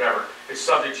box or whatever. It's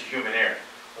subject to human error.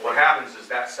 But what happens is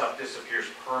that stuff disappears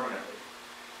permanently.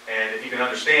 And if you can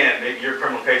understand, maybe your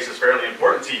criminal case is fairly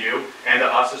important to you and to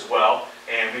us as well,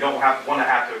 and we don't want to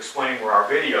have to explain where our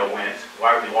video went,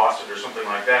 why we lost it or something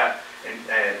like that.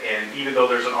 And even though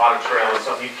there's an audit trail and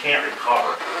stuff, you can't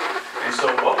recover. And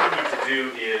so what we need to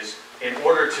do is, in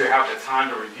order to have the time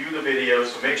to review the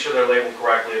videos, to make sure they're labeled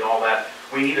correctly and all that,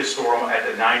 we need to store them at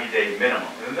the 90-day minimum.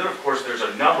 And then, of course, there's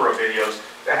a number of videos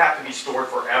that have to be stored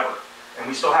forever. And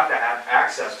we still have to have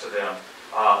access to them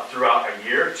throughout a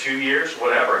year, 2 years,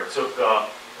 whatever. It took,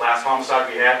 last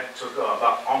homicide we had, took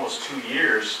about almost 2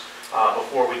 years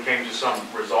before we came to some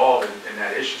resolve in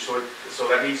that issue. So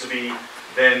that needs to be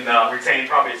then retained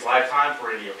probably its lifetime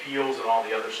for any appeals and all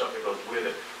the other stuff that goes with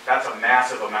it. That's a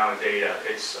massive amount of data.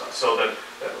 It's so the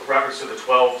reference to the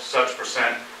 12 such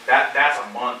percent, that's a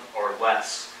month or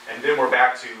less. And then we're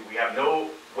back to, we have no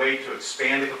way to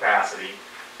expand the capacity.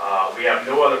 We have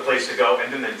no other place to go.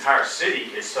 And then the entire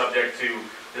city is subject to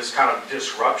this kind of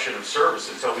disruption of service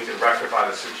until we can rectify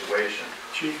the situation.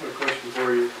 Chief, a question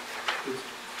for you.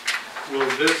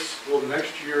 Will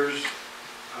next year's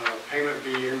payment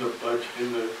be in the budget,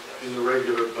 in the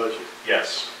regular budget?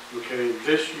 Yes. Okay,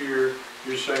 this year,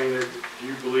 you're saying that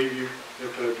you believe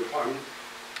that the department,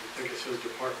 I think it says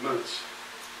departments,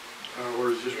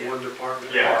 or is just one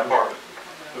department? Yeah, department.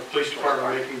 The police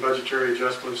department making budgetary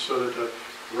adjustments so that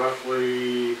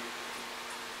roughly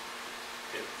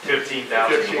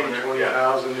 15,000,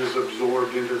 20,000 is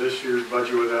absorbed into this year's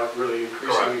budget without really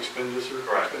increasing expenditure?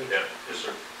 Correct, yeah, yes,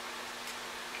 sir.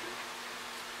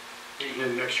 And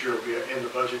then next year will be in the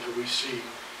budget that we see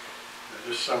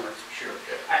this summer. Sure.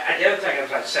 The other thing I was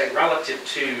about to say, relative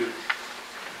to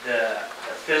the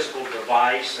physical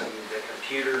device and the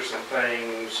computers and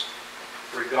things,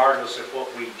 regardless of what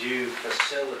we do,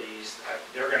 facilities,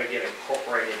 they're going to get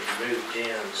incorporated and moved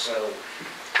in. So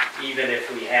even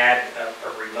if we had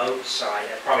a remote site,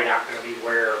 that's probably not going to be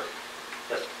where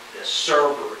the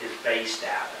server is based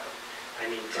out of. I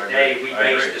mean, today we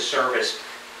base the service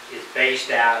is based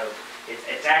out of,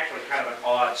 it's actually kind of an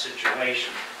odd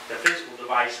situation. The physical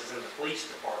device is in the police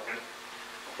department,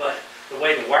 but the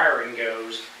way the wiring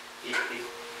goes,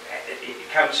 it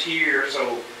comes here,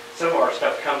 so some of our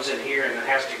stuff comes in here and then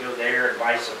has to go there and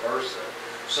vice versa.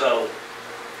 So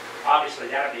obviously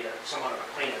that would be somewhat of a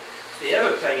cleanup. The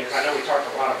other thing is, I know we talked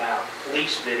a lot about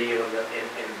police video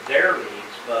and their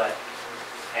needs, but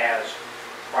as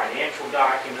financial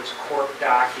documents, court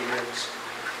documents,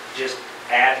 just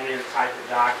admin type of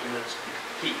documents,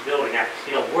 keep building that.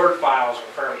 Word files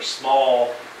are fairly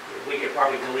small. We could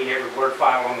probably delete every Word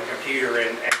file on the computer,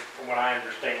 and from what I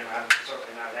understand, I'm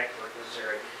certainly not an expert in this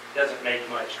area, it doesn't make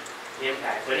much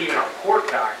impact. But even our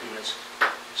court documents,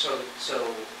 so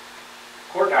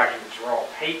court documents are all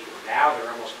paper. Now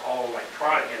they're almost all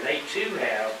electronic, and they too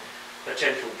have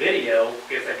potential video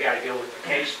if they've got to go with the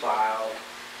case file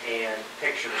and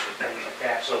pictures and things like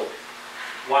that. So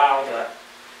while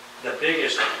the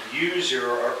biggest user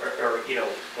or you know,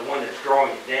 the one that's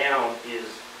drawing it down is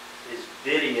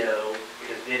video,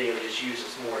 because video just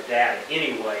uses more data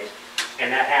anyways,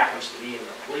 and that happens to be in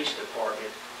the police department,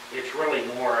 it's really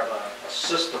more of a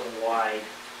system-wide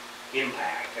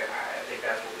impact, and I think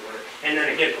that's what we want to. And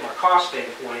then again, from a cost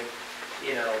standpoint,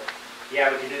 you know,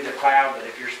 yeah, we can do the cloud, but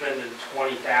if you're spending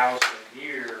 $20,000 a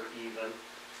year even,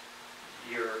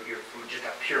 you're from just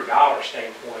a pure dollar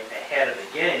standpoint ahead of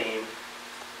the game.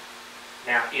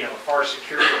 Now, you know, as far as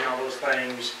security and all those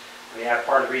things, I mean, that's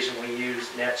part of the reason we use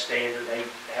Net Standard. They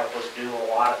help us do a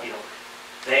lot of, you know,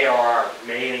 they are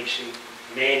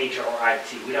manage our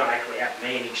IT. We don't actually have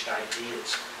managed IT.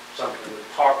 It's something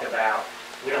we've talked about.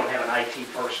 We don't have an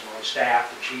IT person on staff.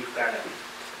 The chief kind of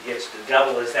gets to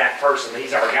double as that person.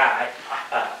 He's our guy.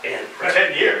 For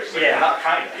 10 years, so yeah, not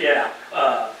kind of. Yeah.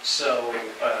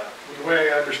 The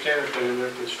way I understand it, then,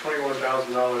 if it's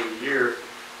 $21,000 a year,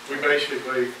 we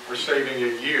basically are saving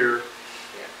a year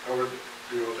over,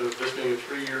 you know, this being a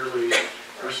 3-year lease,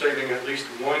 we're saving at least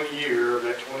 1 year of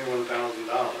that $21,000.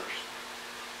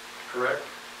 Correct?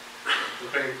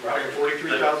 We're paying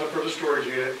 $43,000 for the storage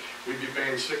unit. We'd be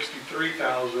paying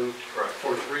 $63,000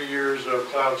 for 3 years of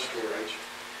cloud storage.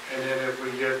 And then if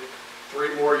we get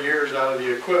 3 more years out of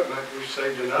the equipment, we've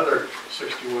saved another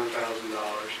 $61,000.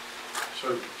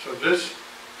 So this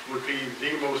would be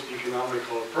the most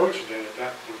economical approach then at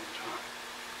that point in time.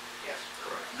 Yes,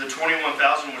 correct. The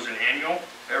 21,000 was an annual,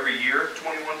 every year,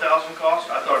 21,000 cost?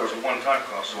 I thought it was a one-time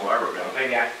cost, so I wrote down.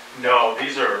 Maybe No,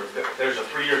 there's a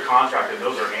 3-year contract, and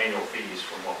those are annual fees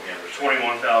from what we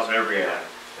understand. 21,000 every year.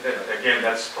 And then, again,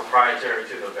 that's proprietary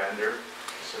to the vendor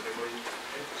specifically.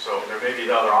 So there may be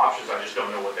other options, I just don't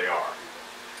know what they are.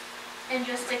 And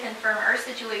just to confirm, our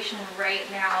situation right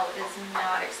now is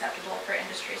not acceptable for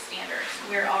industry standards.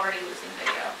 We're already losing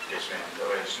video. Yes, ma'am.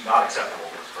 No, it's not acceptable,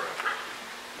 that's correct.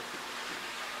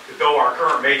 Though our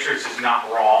current matrix is not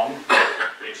wrong,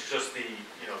 it's just the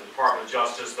Department of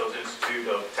Justice, those Institute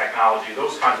of Technology,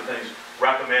 those kinds of things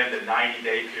recommend a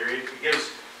 90-day period. It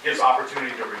gives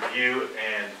opportunity to review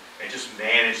and just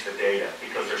manage the data,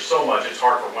 because there's so much, it's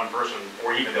hard for one person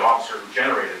or even the officer who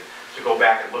generated it to go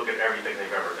back and look at everything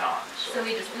they've ever done. So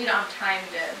we don't have time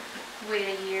to wait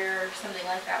a year or something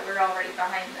like that. We're already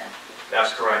behind the.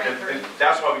 That's correct, and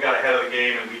that's why we got ahead of the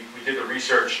game, and we did the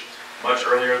research much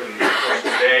earlier than the course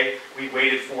today. We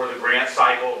waited for the grant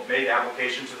cycle, made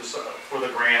application for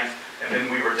the grant, and then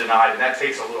we were denied, and that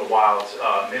takes a little while. It's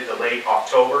mid to late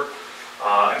October,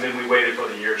 and then we waited for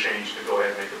the year change to go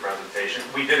ahead and make the presentation.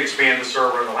 We did expand the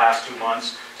server in the last 2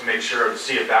 months to make sure, to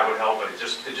see if that would help, but it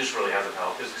just really hasn't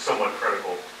helped. It's somewhat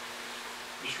critical.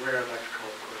 Mr. Mayor, I'd like to call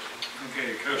the question.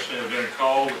 Okay, the question has been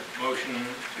called. Motion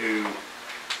to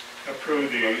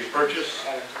approve the purchase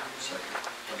of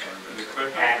the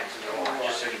equipment.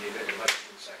 Just so you do the motion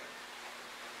in a second.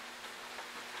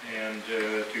 And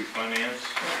to finance.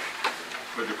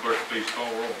 Would the clerk please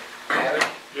call roll? Abbott?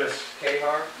 Yes.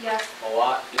 Kahar? Yes.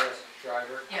 Malat? Yes.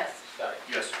 Shriver? Yes. Stites?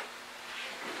 Yes.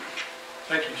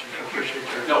 Thank you, Chief. I appreciate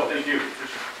your. No, thank you.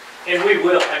 And we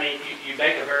will, I mean, you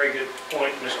make a very good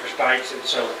point, Mr. Stites, and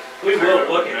so we will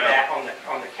look at that on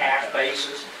the cash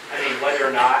basis. I mean, whether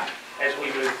or not, as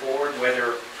we move forward,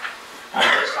 whether on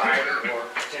this item or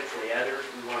potentially others,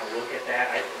 we want to look at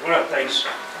that. One of the things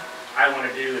I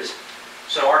want to do is,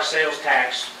 so our sales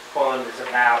tax fund is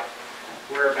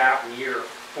we're about in year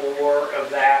 4 of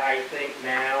that, I think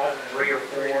now, 3 or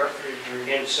 4.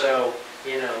 And so,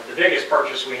 you know, the biggest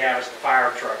purchase we have is the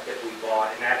fire truck that we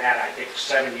bought, and that had, I think,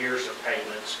 7 years of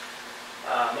payments.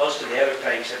 Most of the other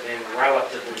things have been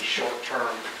relatively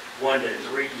short-term, 1 to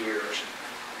 3 years.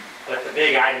 But the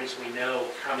big items we know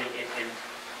coming in, and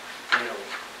you know,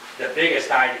 the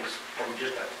biggest items from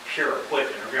just a pure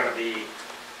equipment are going to be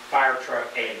fire truck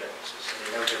ambulances. I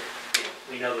mean, those are, you know,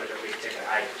 we know those are big ticket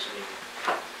items. I mean,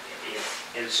 you know,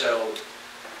 and so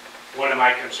one of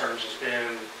my concerns has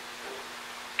been,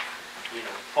 you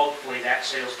know, hopefully that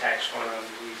sales tax fund,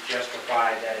 we've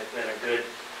justified that it's been a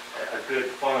good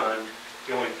fund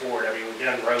going forward. I mean, we've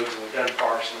done roads and we've done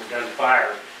parks and we've done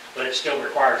fire, but it still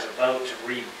requires a vote to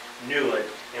renew it.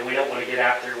 And we don't want to get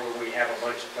out there where we have a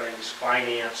bunch of things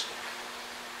financed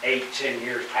 8-10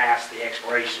 years past the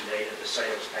expiration date of the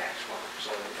sales tax fund.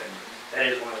 So that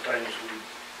is one of the things we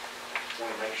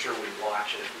want to make sure we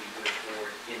watch as we move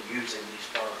forward in using these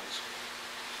funds.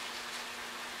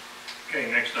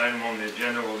 Okay, next item on the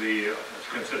agenda will be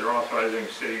consider authorizing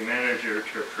city manager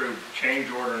to approve change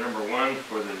order number 1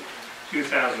 for the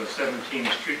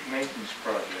 2017 street maintenance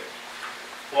project.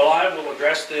 Well, I will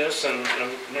address this, and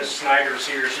Ms. Snyder's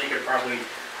here, she could probably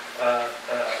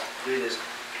do this.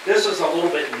 This is a little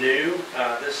bit new.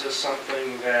 This is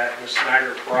something that Ms.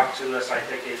 Snyder brought to us. I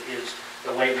think it is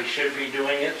the way we should be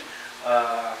doing it,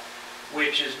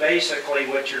 which is basically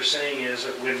what you're seeing is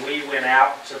that when we went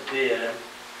out to bid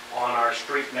on our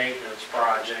street maintenance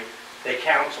project, the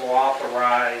council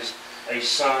authorized a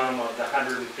sum of the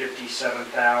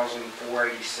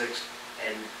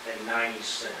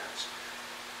 $157,486.90.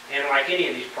 And like any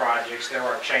of these projects, there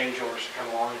are change orders that come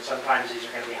along, and sometimes these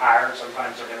are going to be higher, and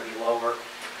sometimes they're going to be lower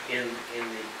in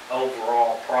the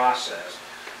overall process.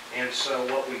 And so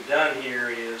what we've done here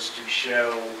is to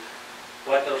show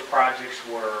what those projects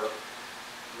were,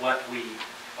 what we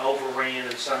overran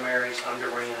in some areas,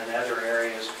 underran in other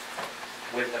areas,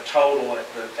 with the total at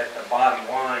the bottom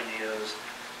line is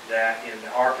that in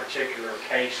our particular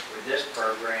case for this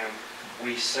program,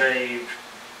 we saved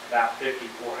about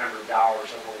 $5,400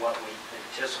 over what we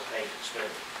anticipated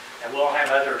spending. And we'll have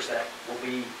others that will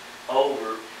be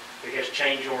over because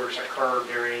change orders occur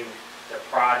during the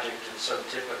project, and so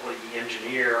typically the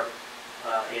engineer,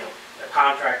 the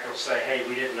contractor will say, hey,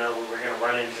 we didn't know we were going to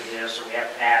run into this, or we have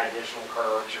to add additional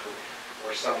curbs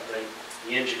or something.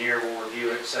 The engineer will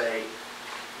review it and say,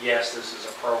 yes, this is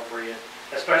appropriate,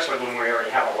 especially when we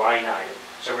already have a line item.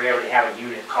 So we already have a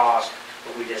unit cost,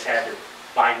 but we just had to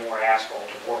buy more asphalt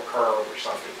or more curb or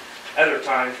something. Other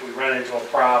times we run into a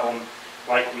problem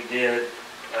like we did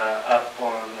up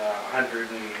on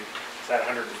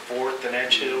 104th and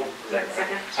Edge Hill?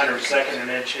 102nd and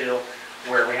Edge Hill,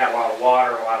 where we had a lot of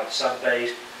water, a lot of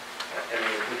sub-base. I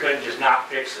mean, we couldn't just not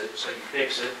fix it, so you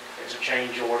fix it, it's a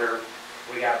change order,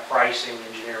 we got pricing,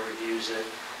 engineer reviews it,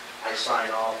 I sign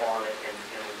off on it, and we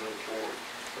move forward.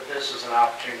 But this is an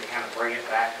opportunity to kind of bring it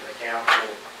back to the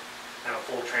council, kind of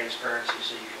full transparency,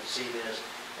 so you can see this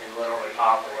and literally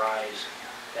authorize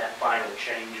that final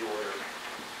change order,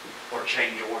 or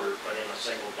change order, but in a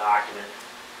single document.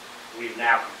 We've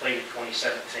now completed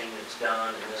 2017, it's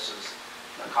done, and this is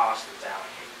the cost that's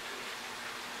allocated to it.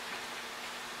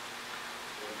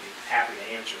 We'll be happy to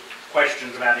answer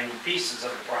questions about any pieces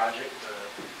of the project.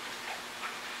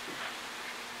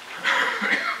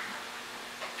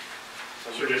 So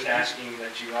we're just asking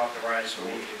that you authorize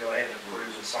me to go ahead and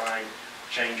approve and sign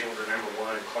change order number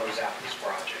 1 and close out this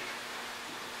project.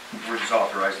 We're just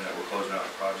authorizing that we're closing out the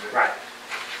project? Right.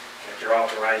 That you're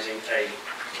authorizing a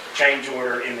change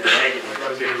order in the negative.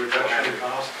 Was it a reduction in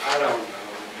cost? I don't know.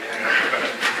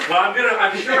 Well,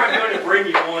 I'm sure I'm going to bring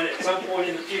you one at some point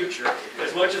in the future.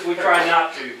 As much as we try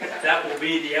not to, that will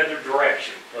be the other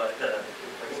direction. But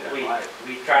we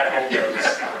try to hold those.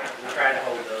 We try to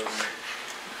hold those.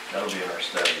 That'll be in our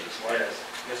study this way. Yes.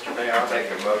 Mr. Mayor, I'll make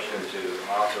a motion to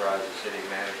authorize the city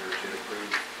manager to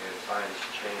approve and sign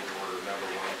change order number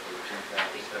 1 for the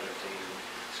 2017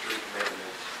 street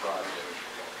maintenance project.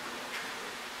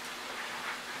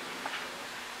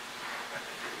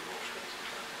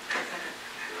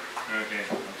 Okay.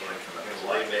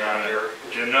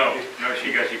 No. No,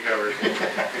 she got you covered.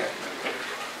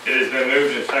 It has been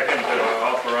moved and seconded to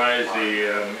authorize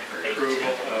the approval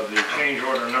of the change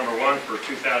order number 1 for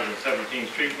 2017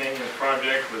 street maintenance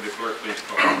project. Would the clerk please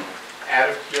call?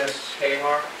 Adams? Yes.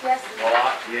 Kmart? Yes.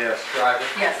 Malat? Yes. Shriver?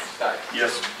 Yes. Stites?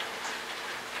 Yes.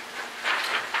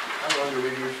 How long do we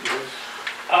use for this?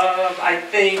 I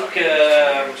think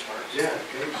Yeah,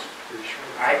 Gabe's pretty sure.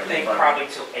 I think probably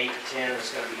till 8:10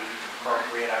 is going to be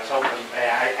appropriate. I was hoping,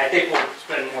 I think we'll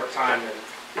spend more time than,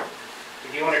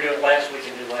 if you want to do it less, we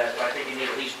can do less, but I think you need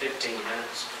at least 15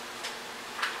 minutes.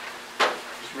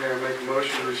 Mr. Mayor, make a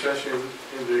motion to recess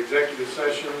into executive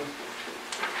session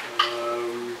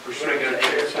pursuant to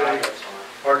KSA,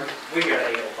 pardon? We got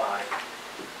 8:05.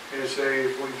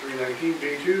 KSA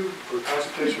 4319B2 for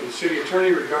consultation with the city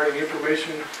attorney regarding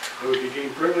information that would be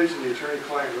deemed privileged in the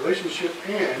attorney-client relationship,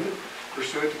 and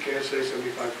pursuant to KSA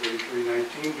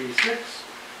 754319B6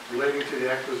 relating to the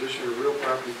acquisition of real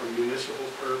property for municipal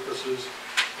purposes,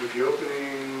 with the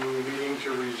opening meeting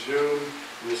to resume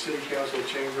in the city council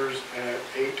chambers at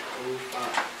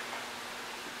 8:05.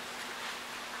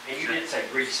 And you did say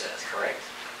recess, correct?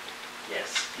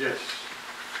 Yes. Yes.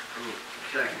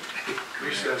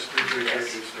 Recess into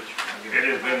executive session. It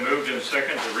has been moved and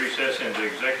seconded to recess into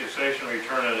executive session.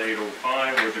 Return at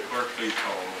 8:05. Would the clerk please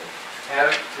call the roll?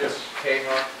 Adams? Yes.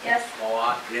 Kmart? Yes.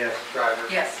 Malat? Yes. Shriver?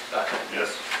 Yes. Stites?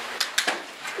 Yes.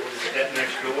 Head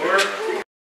next door.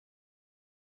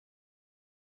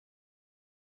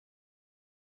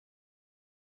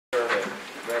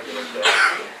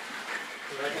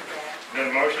 Then a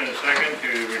motion and a second to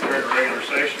return to regular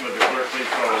session. Would the clerk please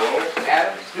call the roll?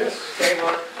 Adams? Yes.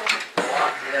 Kmart?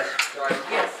 Malat? Yes. Shriver?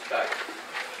 Yes. Stites?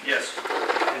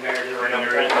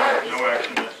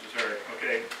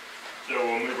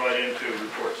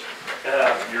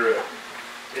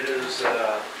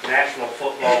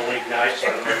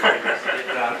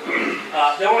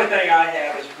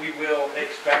 we will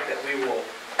expect that we will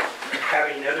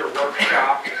have another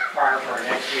workshop prior to our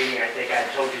next meeting. I think I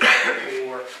told you that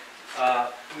before.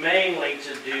 Mainly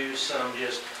to do some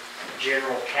just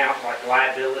general count, like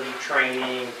liability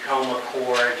training, coma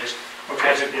core, just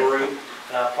as a group,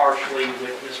 partially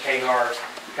with Ms. Kahar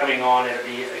coming on. It'll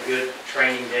be a good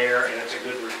training there, and it's a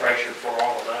good refresher for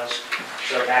all of us.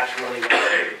 So that's really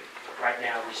what right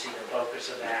now we see the focus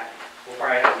of that. We'll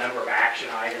probably have a number of action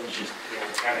items, just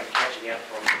kind of catching up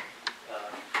from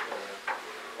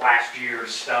last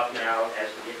year's stuff now as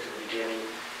we get to the beginning.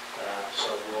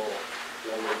 So we'll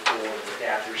move forward with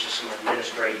that. There's just some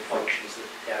administrative functions that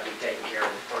have to be taken care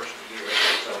of in the first of the year.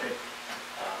 So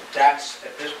that's,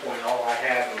 at this point, all I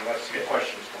have, unless the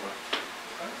questions come up.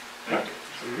 Thank you.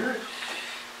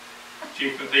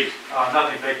 Chief McPhee.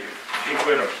 Nothing, thank you. Chief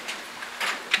Whittam.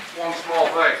 One small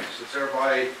thing, since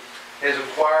everybody has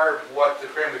inquired what the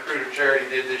Creme de Cruiser charity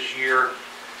did this year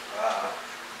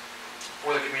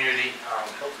for the community,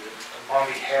 on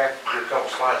behalf, there's a couple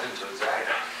slides into it, Zach.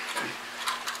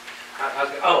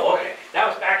 Oh, okay. That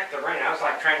was back at the rain. I was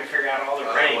like trying to figure out all the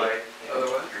rain.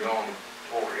 You're going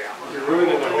over, yeah. You're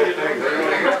ruining the whole thing.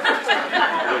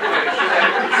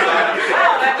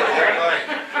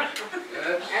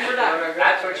 And we're done.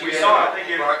 That's what We saw, I think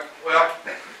you, Right, well,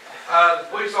 the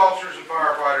police officers and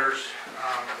firefighters,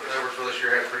 Edwardsville this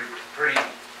year had a pretty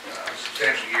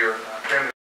substantial year.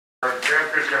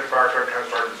 Christian Fire Truck kind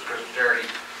of started this Christmas charity.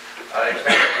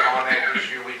 Expanded on that this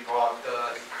year, we bought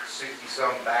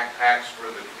 60-some backpacks for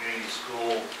the community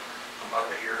school up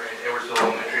here in Edwardsville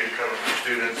Elementary to cover for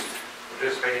students.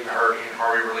 Participated in the Hurricane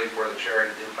Harvey relief, where the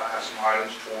charity did buy some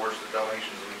items towards the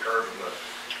donations that incurred from the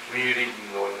community. You can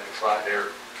go to the next slide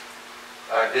there.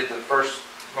 I did the first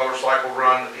motorcycle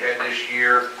run that we had this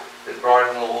year. It brought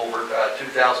in a little over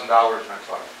 $2,000. Next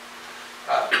slide.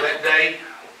 That day,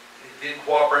 it didn't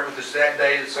cooperate with us that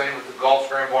day. The same with the golf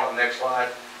scramble on the next slide,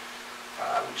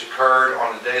 which occurred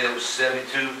on a day that was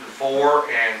 72 before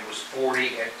and was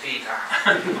 40 at tea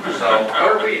time. So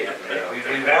Where are we at? we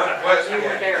weren't west, we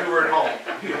were at home.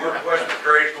 We weren't west of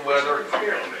grace the weather,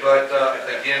 but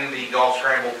again, the golf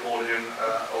scramble pulled in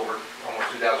over almost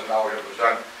 $2,000 that was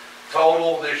done.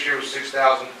 Total this year was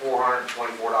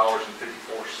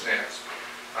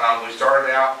 $6,424.54. We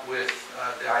started out with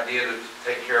the idea to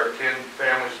take care of 10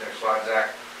 families. Next slide,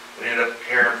 Zach. We ended up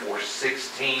caring for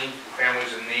 16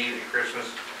 families in need at Christmas.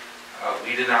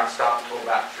 We did not stop until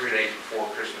about 3 days before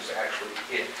Christmas actually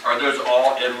hit. Are those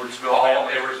all Edwardsville All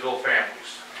families? Edwardsville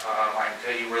families. I can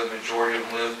tell you where the majority of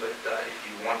them live, but if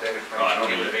you want that information,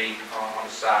 give it to me on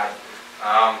the side.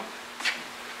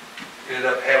 Ended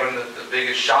up having the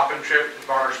biggest shopping trip at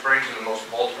Barnard Springs and the most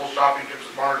multiple shopping trips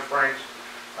at Barnard Springs.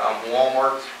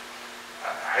 Walmart. I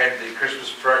had the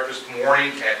Christmas breakfast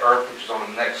morning at Earth, which is on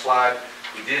the next slide.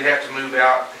 We did have to move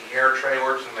out the air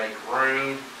trailer to make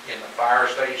room in the fire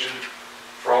station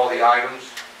for all the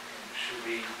items. Should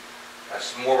be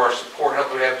some more of our support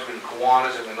help we have between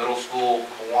Kiwanis and the middle school.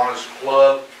 Kiwanis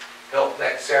Club helped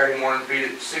that Saturday morning feed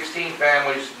it 16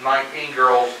 families, 19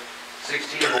 girls,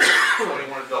 16 boys,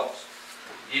 21 adults.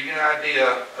 To give you an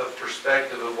idea of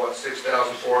perspective of what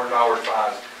 $6,400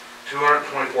 buys,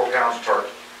 224 pounds of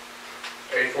turkey,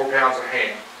 84 pounds of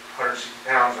ham, 160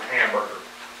 pounds of hamburger,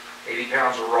 80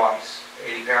 pounds of rice,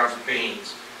 80 pounds of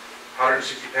beans,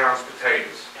 160 pounds of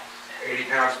potatoes, 80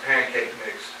 pounds of pancake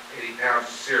mix, 80 pounds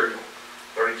of cereal,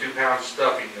 32 pounds of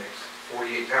stuffing mix,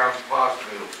 48 pounds of pasta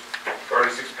noodles,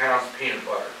 36 pounds of peanut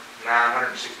butter,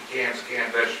 960 cans of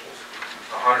canned vegetables,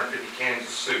 150 cans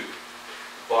of soup.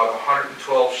 Bought 112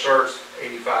 shirts,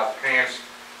 85 pants,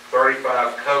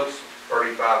 35 coats,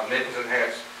 35 mittens and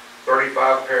hats,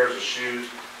 35 pairs of shoes,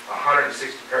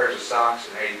 160 pairs of socks,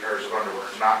 and 80 pairs of underwear,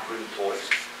 not including toys.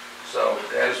 So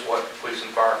that is what the police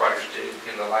and firefighters did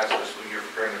in the last fiscal year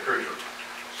for Creme de Cruiser.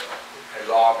 So that's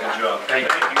all I've got. Good job.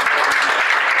 Thank you.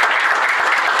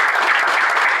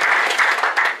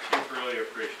 Chief, really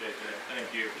appreciate that.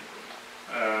 Thank you.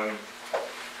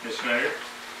 Ms. Snyder,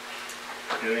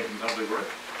 anything from Public Works?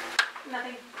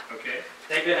 Nothing. Okay.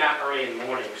 They've been out early in the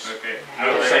mornings. Okay. I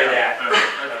will say that.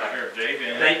 Here, Dave,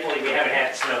 and Thankfully, we haven't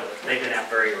had snow. They've been out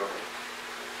very early.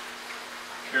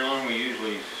 Carolyn, we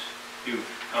usually do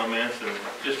comments, and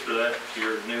just for that,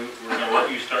 you're new, we're gonna let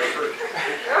you start first.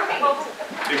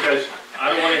 Because I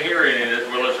don't wanna hear any of this,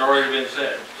 well, it's already been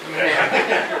said.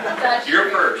 You're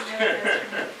first.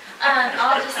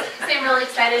 I'll just say I'm really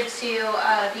excited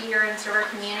to be here and serve our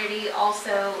community.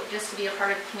 Also, just to be a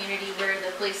part of the community where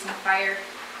the police and fire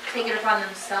take it upon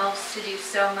themselves to do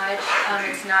so much.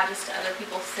 It's not just other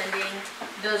people sending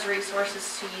those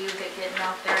resources to you, but getting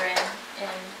out there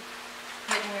and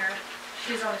putting your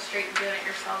shoes on the street and doing it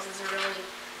yourselves is a really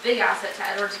big asset to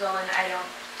Edwardsville, and I know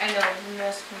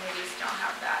most communities don't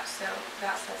have that, so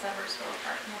that sets Edwardsville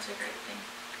apart, and that's a great thing.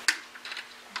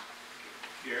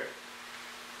 Garrett?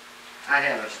 I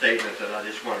have a statement that I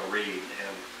just want to read,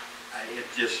 and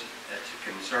it's a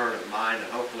concern of mine, and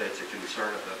hopefully it's a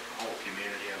concern of the whole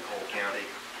community and the whole county.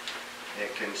 It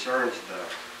concerns the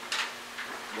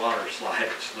water slide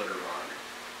at Slitterbond.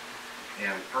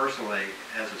 And personally,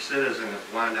 as a citizen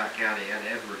of Wyandotte County and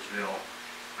Edwardsville,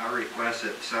 I request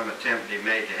that some attempt be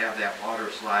made to have that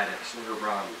water slide at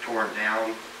Slitterbond torn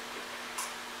down.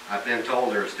 I've been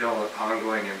told there are still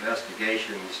ongoing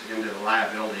investigations into the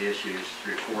liability issues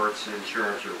through courts,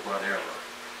 insurance, or whatever.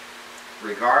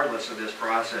 Regardless of this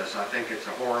process, I think it's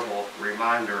a horrible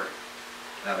reminder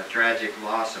of a tragic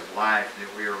loss of life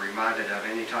that we are reminded of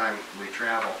anytime we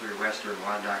travel through western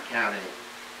Wyandotte County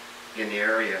in the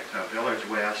area of Village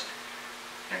West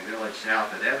and Village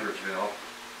South at Edwardsville,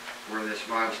 where this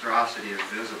monstrosity is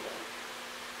visible.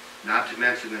 Not to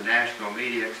mention the national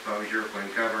media exposure when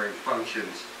covering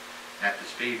functions at the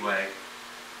Speedway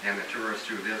and the tourists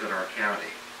who visit our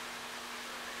county.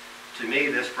 To me,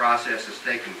 this process has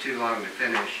taken too long to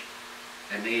finish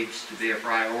and needs to be a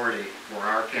priority for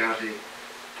our county,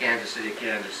 Kansas City,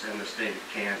 Kansas, and the state of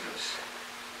Kansas.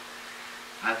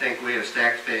 I think we as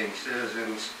taxpaying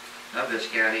citizens of this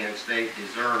county and state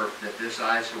deserve that this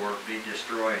eyesore be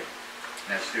destroyed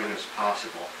as soon as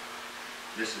possible.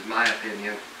 This is my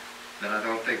opinion, but I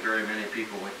don't think very many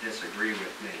people would disagree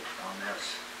with me on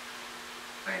this.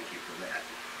 Thank you for that.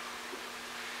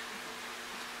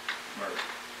 Mark?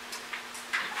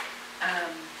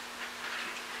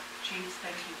 Chief,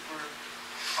 thank you for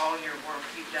all your work.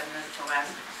 You've done this the last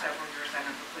several years. I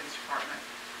know the police department,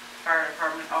 fire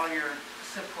department, all your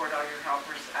support, all your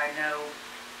helpers. I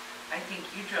think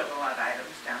you drove a lot of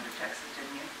items down to Texas,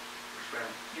 didn't you?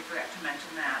 You forgot to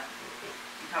mention that.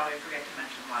 You probably forget to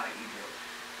mention a lot of you do.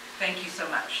 Thank you so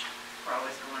much for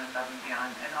always going above and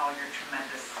beyond, and all your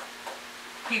tremendous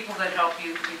people that help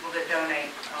you, people that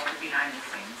donate, all the behind the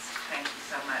scenes. Thank you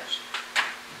so much.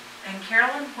 And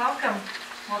Carolyn, welcome.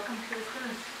 Welcome to the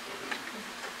cruise.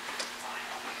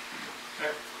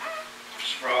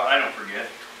 I don't forget.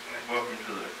 Welcome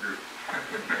to the group,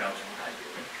 council.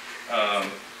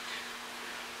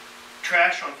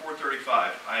 Trash on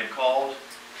 435. I had called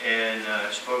and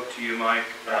spoke to you, Mike,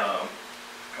 a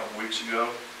couple weeks ago.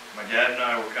 My dad and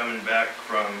I were coming back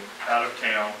from out of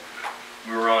town.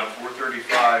 We were on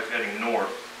 435 heading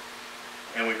north,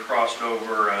 and we crossed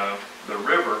over the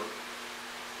river,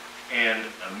 and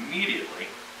immediately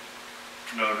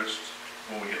noticed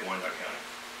when we hit Wyandotte County.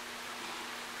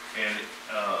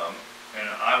 And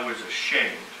I was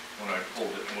ashamed when I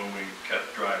pulled it, when we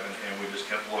kept driving, and we just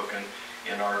kept looking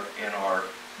in our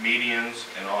medians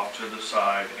and off to the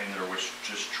side, and there was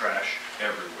just trash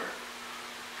everywhere.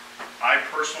 I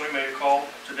personally made a call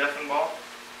to Deffenbaugh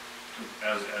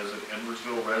as an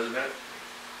Edwardsville resident.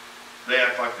 They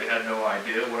act like they had no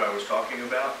idea what I was talking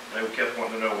about. They kept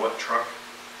wanting to know what truck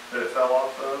that it fell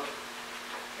off of,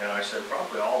 and I said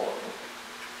probably all of them.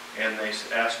 And they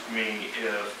asked me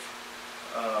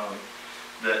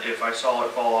if I saw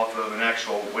it fall off of an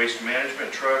actual waste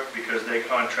management truck, because they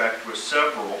contract with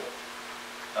several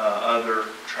other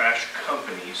trash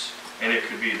companies, and it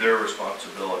could be their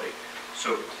responsibility.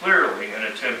 So clearly an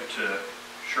attempt to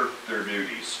shirk their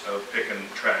duties of picking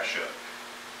trash up.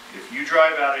 If you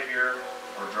drive out of here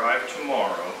or drive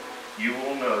tomorrow, you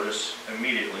will notice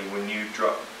immediately when you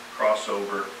cross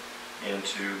over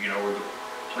into, where the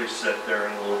police sit there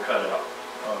in a little cutout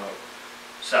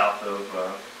south of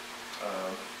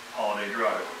Holiday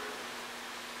Drive.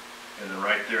 And then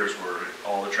right there is where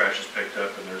all the trash is picked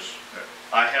up, and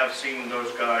I have seen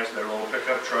those guys, their little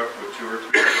pickup truck with 2 or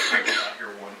 3 people out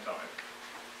here once.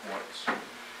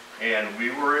 And we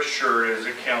were assured as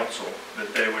a council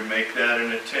that they would make that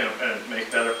an attempt and make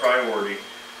that a priority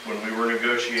when we were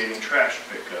negotiating trash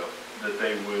pickup, that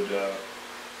they would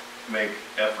make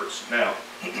efforts. Now,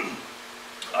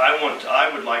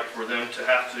 I would like for them to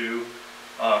have to,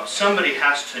 somebody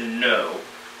has to know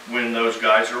when those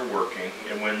guys are working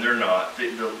and when they're not.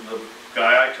 The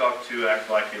guy I talked to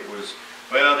acted like it was,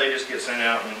 well, they just get sent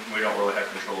out and we don't really have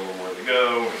control over where they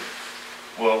go. And,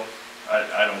 well,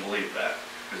 I don't believe that,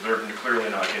 because they're clearly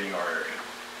not hitting our area,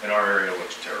 and our area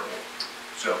looks terrible.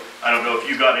 So I don't know if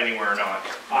you got anywhere or not.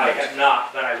 I have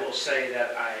not, but I will say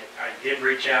that I did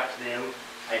reach out to them.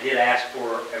 I did ask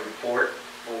for a report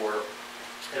for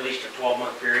at least a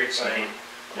 12-month period, saying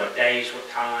what days, what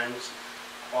times.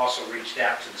 Also reached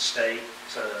out to the state,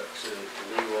 to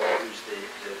Leroy, who's the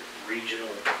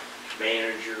regional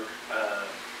manager,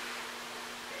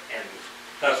 and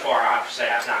thus far, I have to say,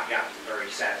 I've not gotten a very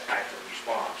satisfactory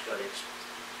response, but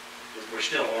we're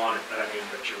still on it,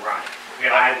 but you're right.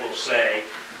 And I will say,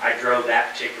 I drove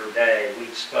that particular day, we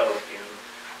spoke, and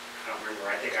I don't remember,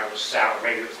 I think I was south, or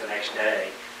maybe it was the next day.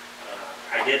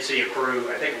 I did see a crew,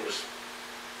 I think it was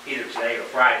either today or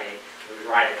Friday, it was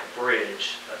right at the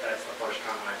bridge, but that's the first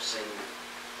time I've seen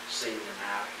them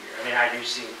out here. I do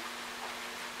see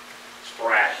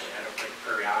sporadically, I don't think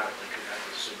periodically, because I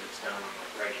would assume it's done on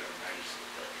a regular basis,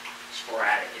 but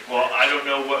sporadic. Well, I don't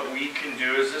know what we can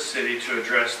do as a city to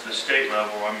address the state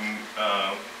level.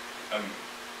 I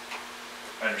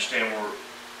understand we're.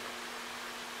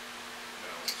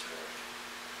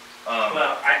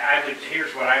 Well,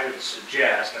 here's what I would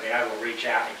suggest. I will reach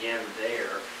out again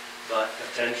there, but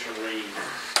potentially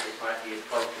it might be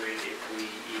appropriate if we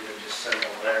even just send a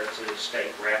letter to the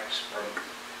state reps that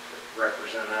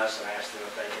represent us and ask them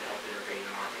if they can help intervene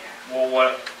on our behalf. Well,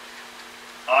 what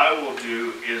I will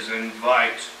do is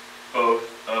invite both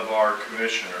of our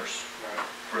commissioners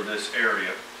for this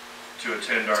area to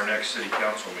attend our next city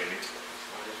council meeting.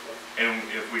 And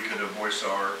if we could voice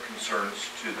our concerns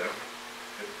to them,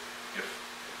 if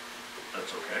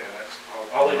that's okay.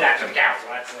 Yeah, I'll leave that to the council.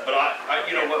 But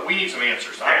you know what, we need some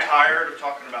answers. I'm tired of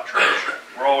talking about trash.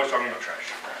 We're always talking about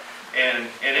trash. And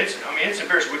it's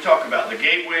embarrassing. We talk about the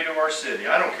gateway to our city.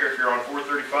 I don't care if you're on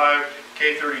 435,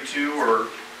 K32, or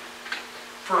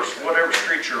First, whatever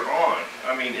street you're on.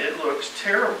 It looks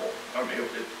terrible.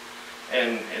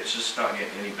 And it's just not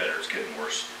getting any better. It's getting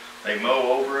worse. They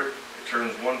mow over it. It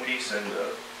turns one piece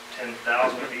into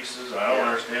 10,000 pieces. I don't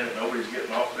understand it. Nobody's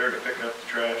getting off there to pick up the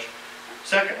trash.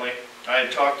 Secondly, I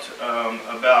had talked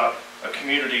about a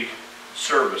community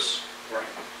service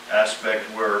aspect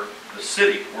where the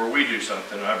city, where we do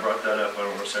something. I brought that up, I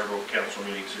don't know, several council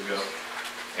meetings ago.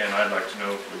 And I'd like to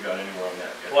know if we got anywhere on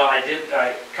that yet. Well, I did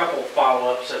a couple of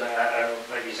follow-ups, and I don't know,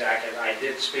 maybe Zach, I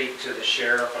did speak to the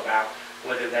sheriff about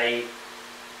whether they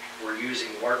were using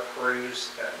work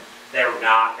crews. They were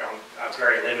not, on a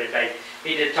very limited basis.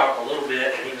 He did talk a little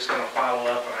bit, and he was going to follow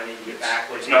up, and I need to get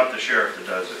back with It's him. not the sheriff that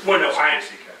does it. Well, no,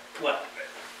 KCK.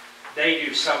 They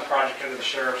do some project under the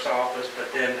sheriff's office,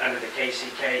 but then under the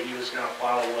KCK, he was going to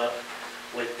follow up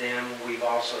with them. We've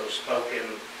also spoken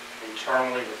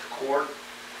internally with the court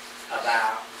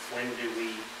about when do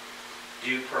we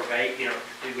do probate, do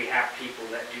we have people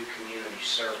that do community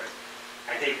service.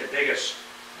 I think the biggest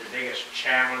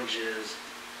challenge is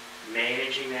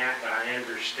managing that, but I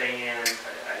understand,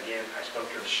 again, I spoke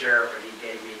to the sheriff and he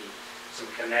gave me some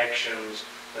connections,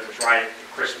 but it was right at the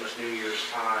Christmas, New Year's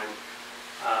time.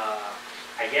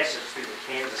 I guess it's through the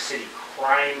Kansas City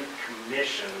Crime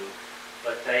Commission,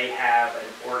 but they have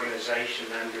an organization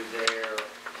under there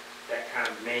that kind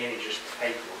of manages the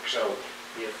paperwork. So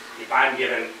if I'm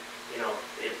given,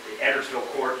 if the Edwardsville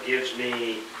court gives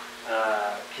me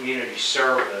community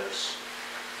service,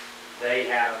 they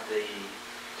have the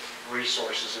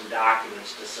resources and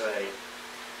documents to say,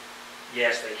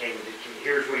 yes, they came to do,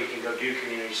 here's where you can go do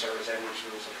community service,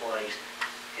 Edwardsville's a place,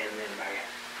 and then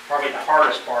probably the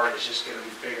hardest part is just going to be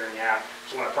figuring out,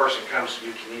 so when a person comes to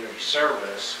do community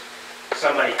service,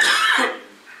 somebody can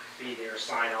be there,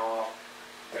 sign off,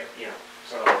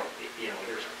 so,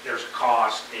 there's a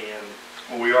cost and...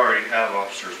 Well, we already have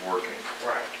officers working.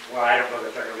 Right. Well, I don't know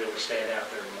that they're going to be able to stand out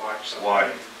there and watch something.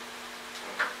 Why?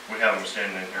 We have them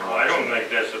standing in here. Well, I don't think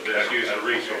that's the best use of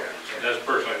resources. That's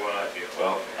personally what I feel.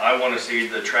 Well, I want to see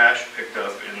the trash picked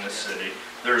up in this city.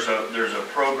 There's a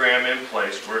program in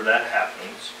place where that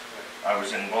happens. I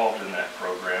was involved in that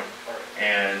program,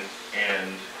 and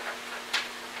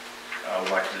I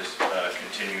would like to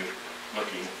continue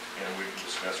looking, and we can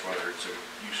discuss whether it's a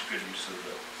good use of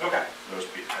those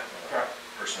people,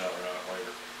 personnel or not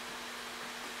later.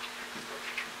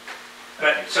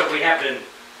 But so we have been.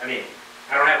 I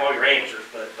don't have all your answers,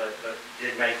 but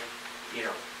did make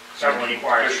several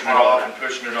inquiries. Pushing it off and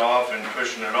pushing it off and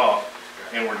pushing it off,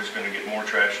 and we're just going to get more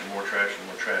trash and more trash and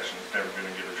more trash, and it's never going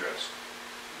to get addressed.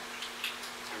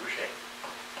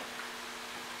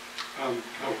 I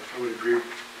would agree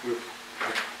with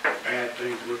bad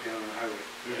things looking on the highway,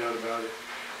 no doubt about it.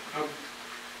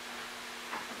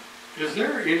 Is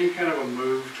there any kind of a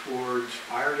move towards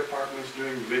fire departments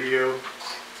doing video,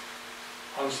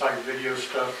 on-site video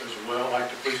stuff as well, like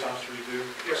the police officers do?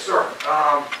 Yes, sir.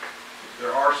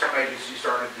 There are some agencies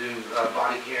starting to do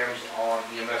body cams on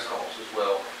EMS calls as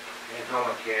well, and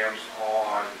helmet cams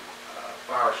on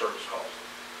fire service calls.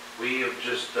 We have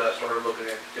just started looking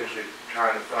at potentially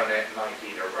trying to fund that in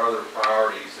 19 or other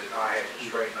priorities that I had to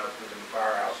straighten up within the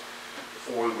firehouse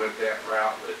before we went that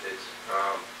route with it.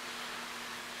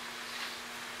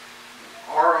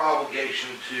 Our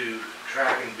obligation to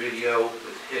tracking video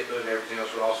with HIPAA and everything else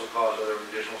would also cause other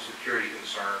additional security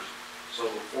concerns. So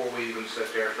before we even sit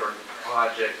there and start the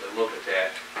project to look at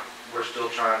that, we're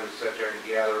still trying to sit there and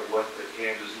gather what the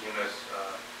Kansas EMS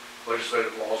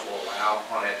legislative laws will allow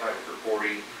on that type of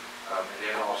reporting, and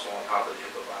then also on top of the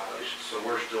HIPAA violations. So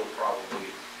we're still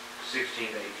probably 16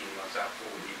 to 18 months out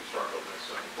before we even start looking at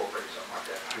something, incorporating something like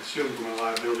that. I assume from a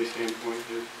liability standpoint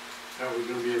that that was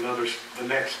going to be the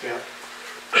next step.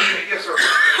 Yes, sir.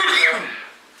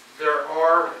 There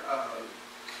are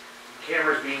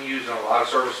cameras being used in a lot of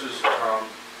services,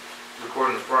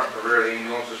 recording the front and the rear of the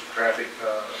ambulances for traffic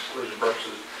collision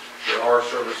purposes. There are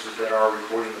services that are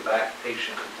recording the back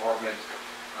patient compartment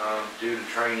due to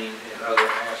training and other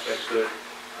aspects to it.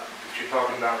 But you're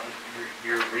talking about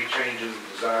you're rechanging the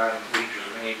design features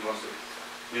of an ambulance that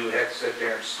we would have to sit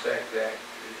there and spec that.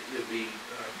 It would be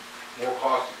more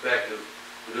cost effective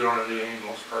to do it on a new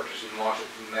ambulance purchase and launch it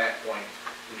from that point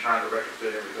than trying to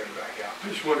retrofit everything back out. I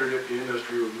just wondered if the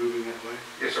industry was moving that way.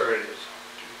 Yes, sir, it is.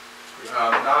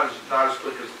 Not as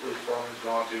quick as the police department's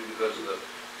gone to because of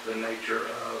the nature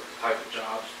of the type of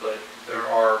jobs, but there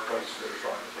are places that are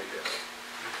starting to pick it up.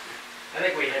 I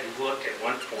think we had looked at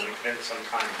one point, maybe some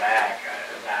time back,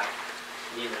 about,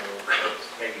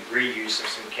 maybe reuse of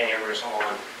some cameras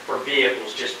for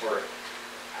vehicles, just for,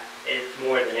 it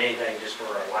more than anything, just for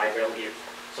a liability,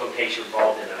 so in case you're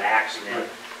involved in an accident,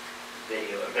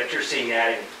 video. But you're seeing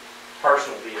that in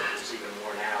personal vehicles even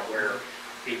more now, where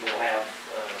people have,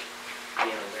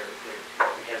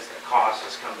 because the cost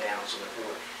has come down so much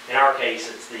more. In our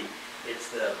case, it's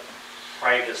the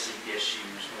privacy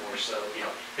issues more so.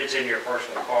 If it's in your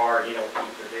personal car, you don't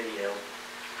keep the video,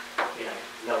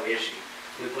 no issue.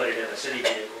 We put it in a city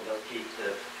vehicle, don't keep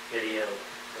the video,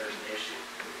 there's an issue.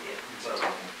 So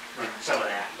some of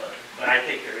that, but I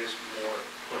think there is more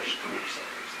push towards some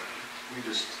of these things. We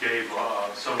just gave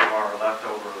some of our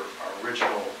leftover, our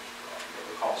original, what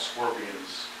we call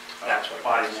Scorpions,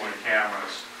 body-worn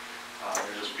cameras.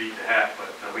 They're just beat to heck, but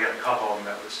we had a couple of them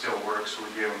that would still work, so we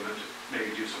gave them to just maybe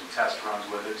do some test runs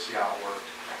with it, see how it worked,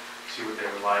 see what they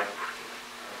would like.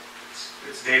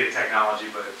 It's dated technology,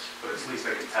 but at least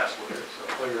they can test with it. So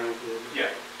Play around with it.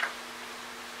 yeah.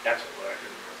 That's what I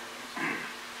can.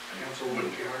 Councilwoman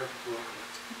Tahar, welcome.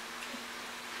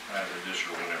 I have an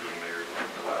additional whenever the mayor,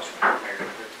 the last one.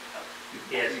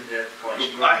 Yes, the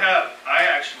question. I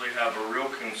actually have a real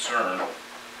concern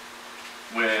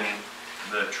when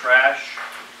the trash,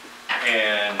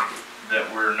 and that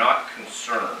we're not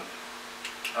concerned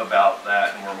about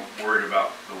that, and we're worried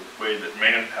about the way that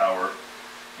manpower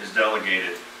is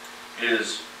delegated,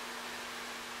 is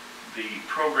the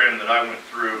program that I went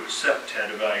through,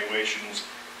 SEPTED evaluations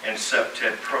and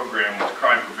SEPTED program with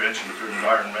crime prevention through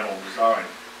environmental design.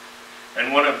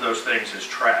 And one of those things is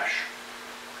trash,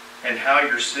 and how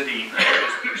your city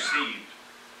is perceived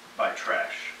by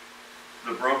trash.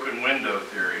 The broken window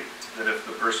theory, that if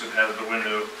the person has the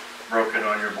window broken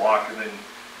on your block, and then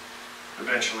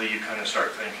eventually you kind of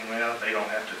start thinking, well, they don't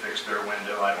have to fix their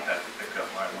window, I don't have to fix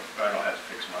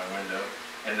my window,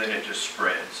 and then it just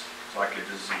spreads. It's like a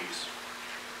disease.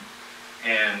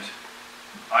 And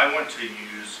I want to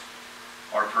use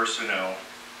our personnel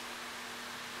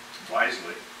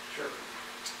wisely,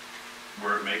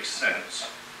 where it makes sense.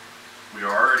 We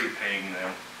are already paying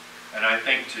them, and I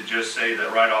think to just say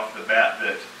that right off the bat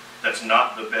that that's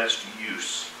not the best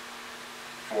use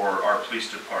for our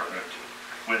police department,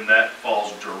 when that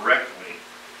falls directly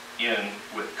in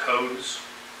with codes,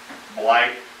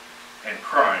 blight, and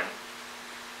crime,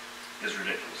 is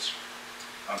ridiculous.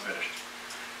 I'm finished.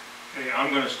 Okay, I'm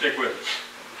going to stick with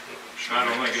it. I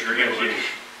don't think it's ridiculous.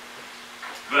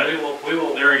 But We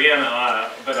will. there again,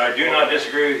 but I do not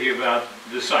disagree with you about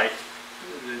the site,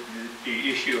 the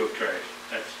issue of trash.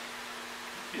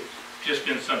 It's just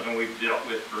been something we've dealt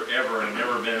with forever and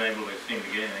never been able to seem to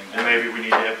get anything And done. maybe we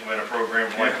need to implement a program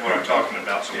like what I'm talking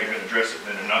about, so we can address it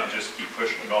then and not just keep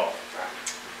pushing it off.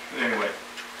 Anyway,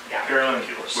 Yeah. Carolyn,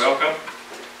 welcome.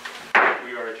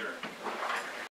 We are adjourned.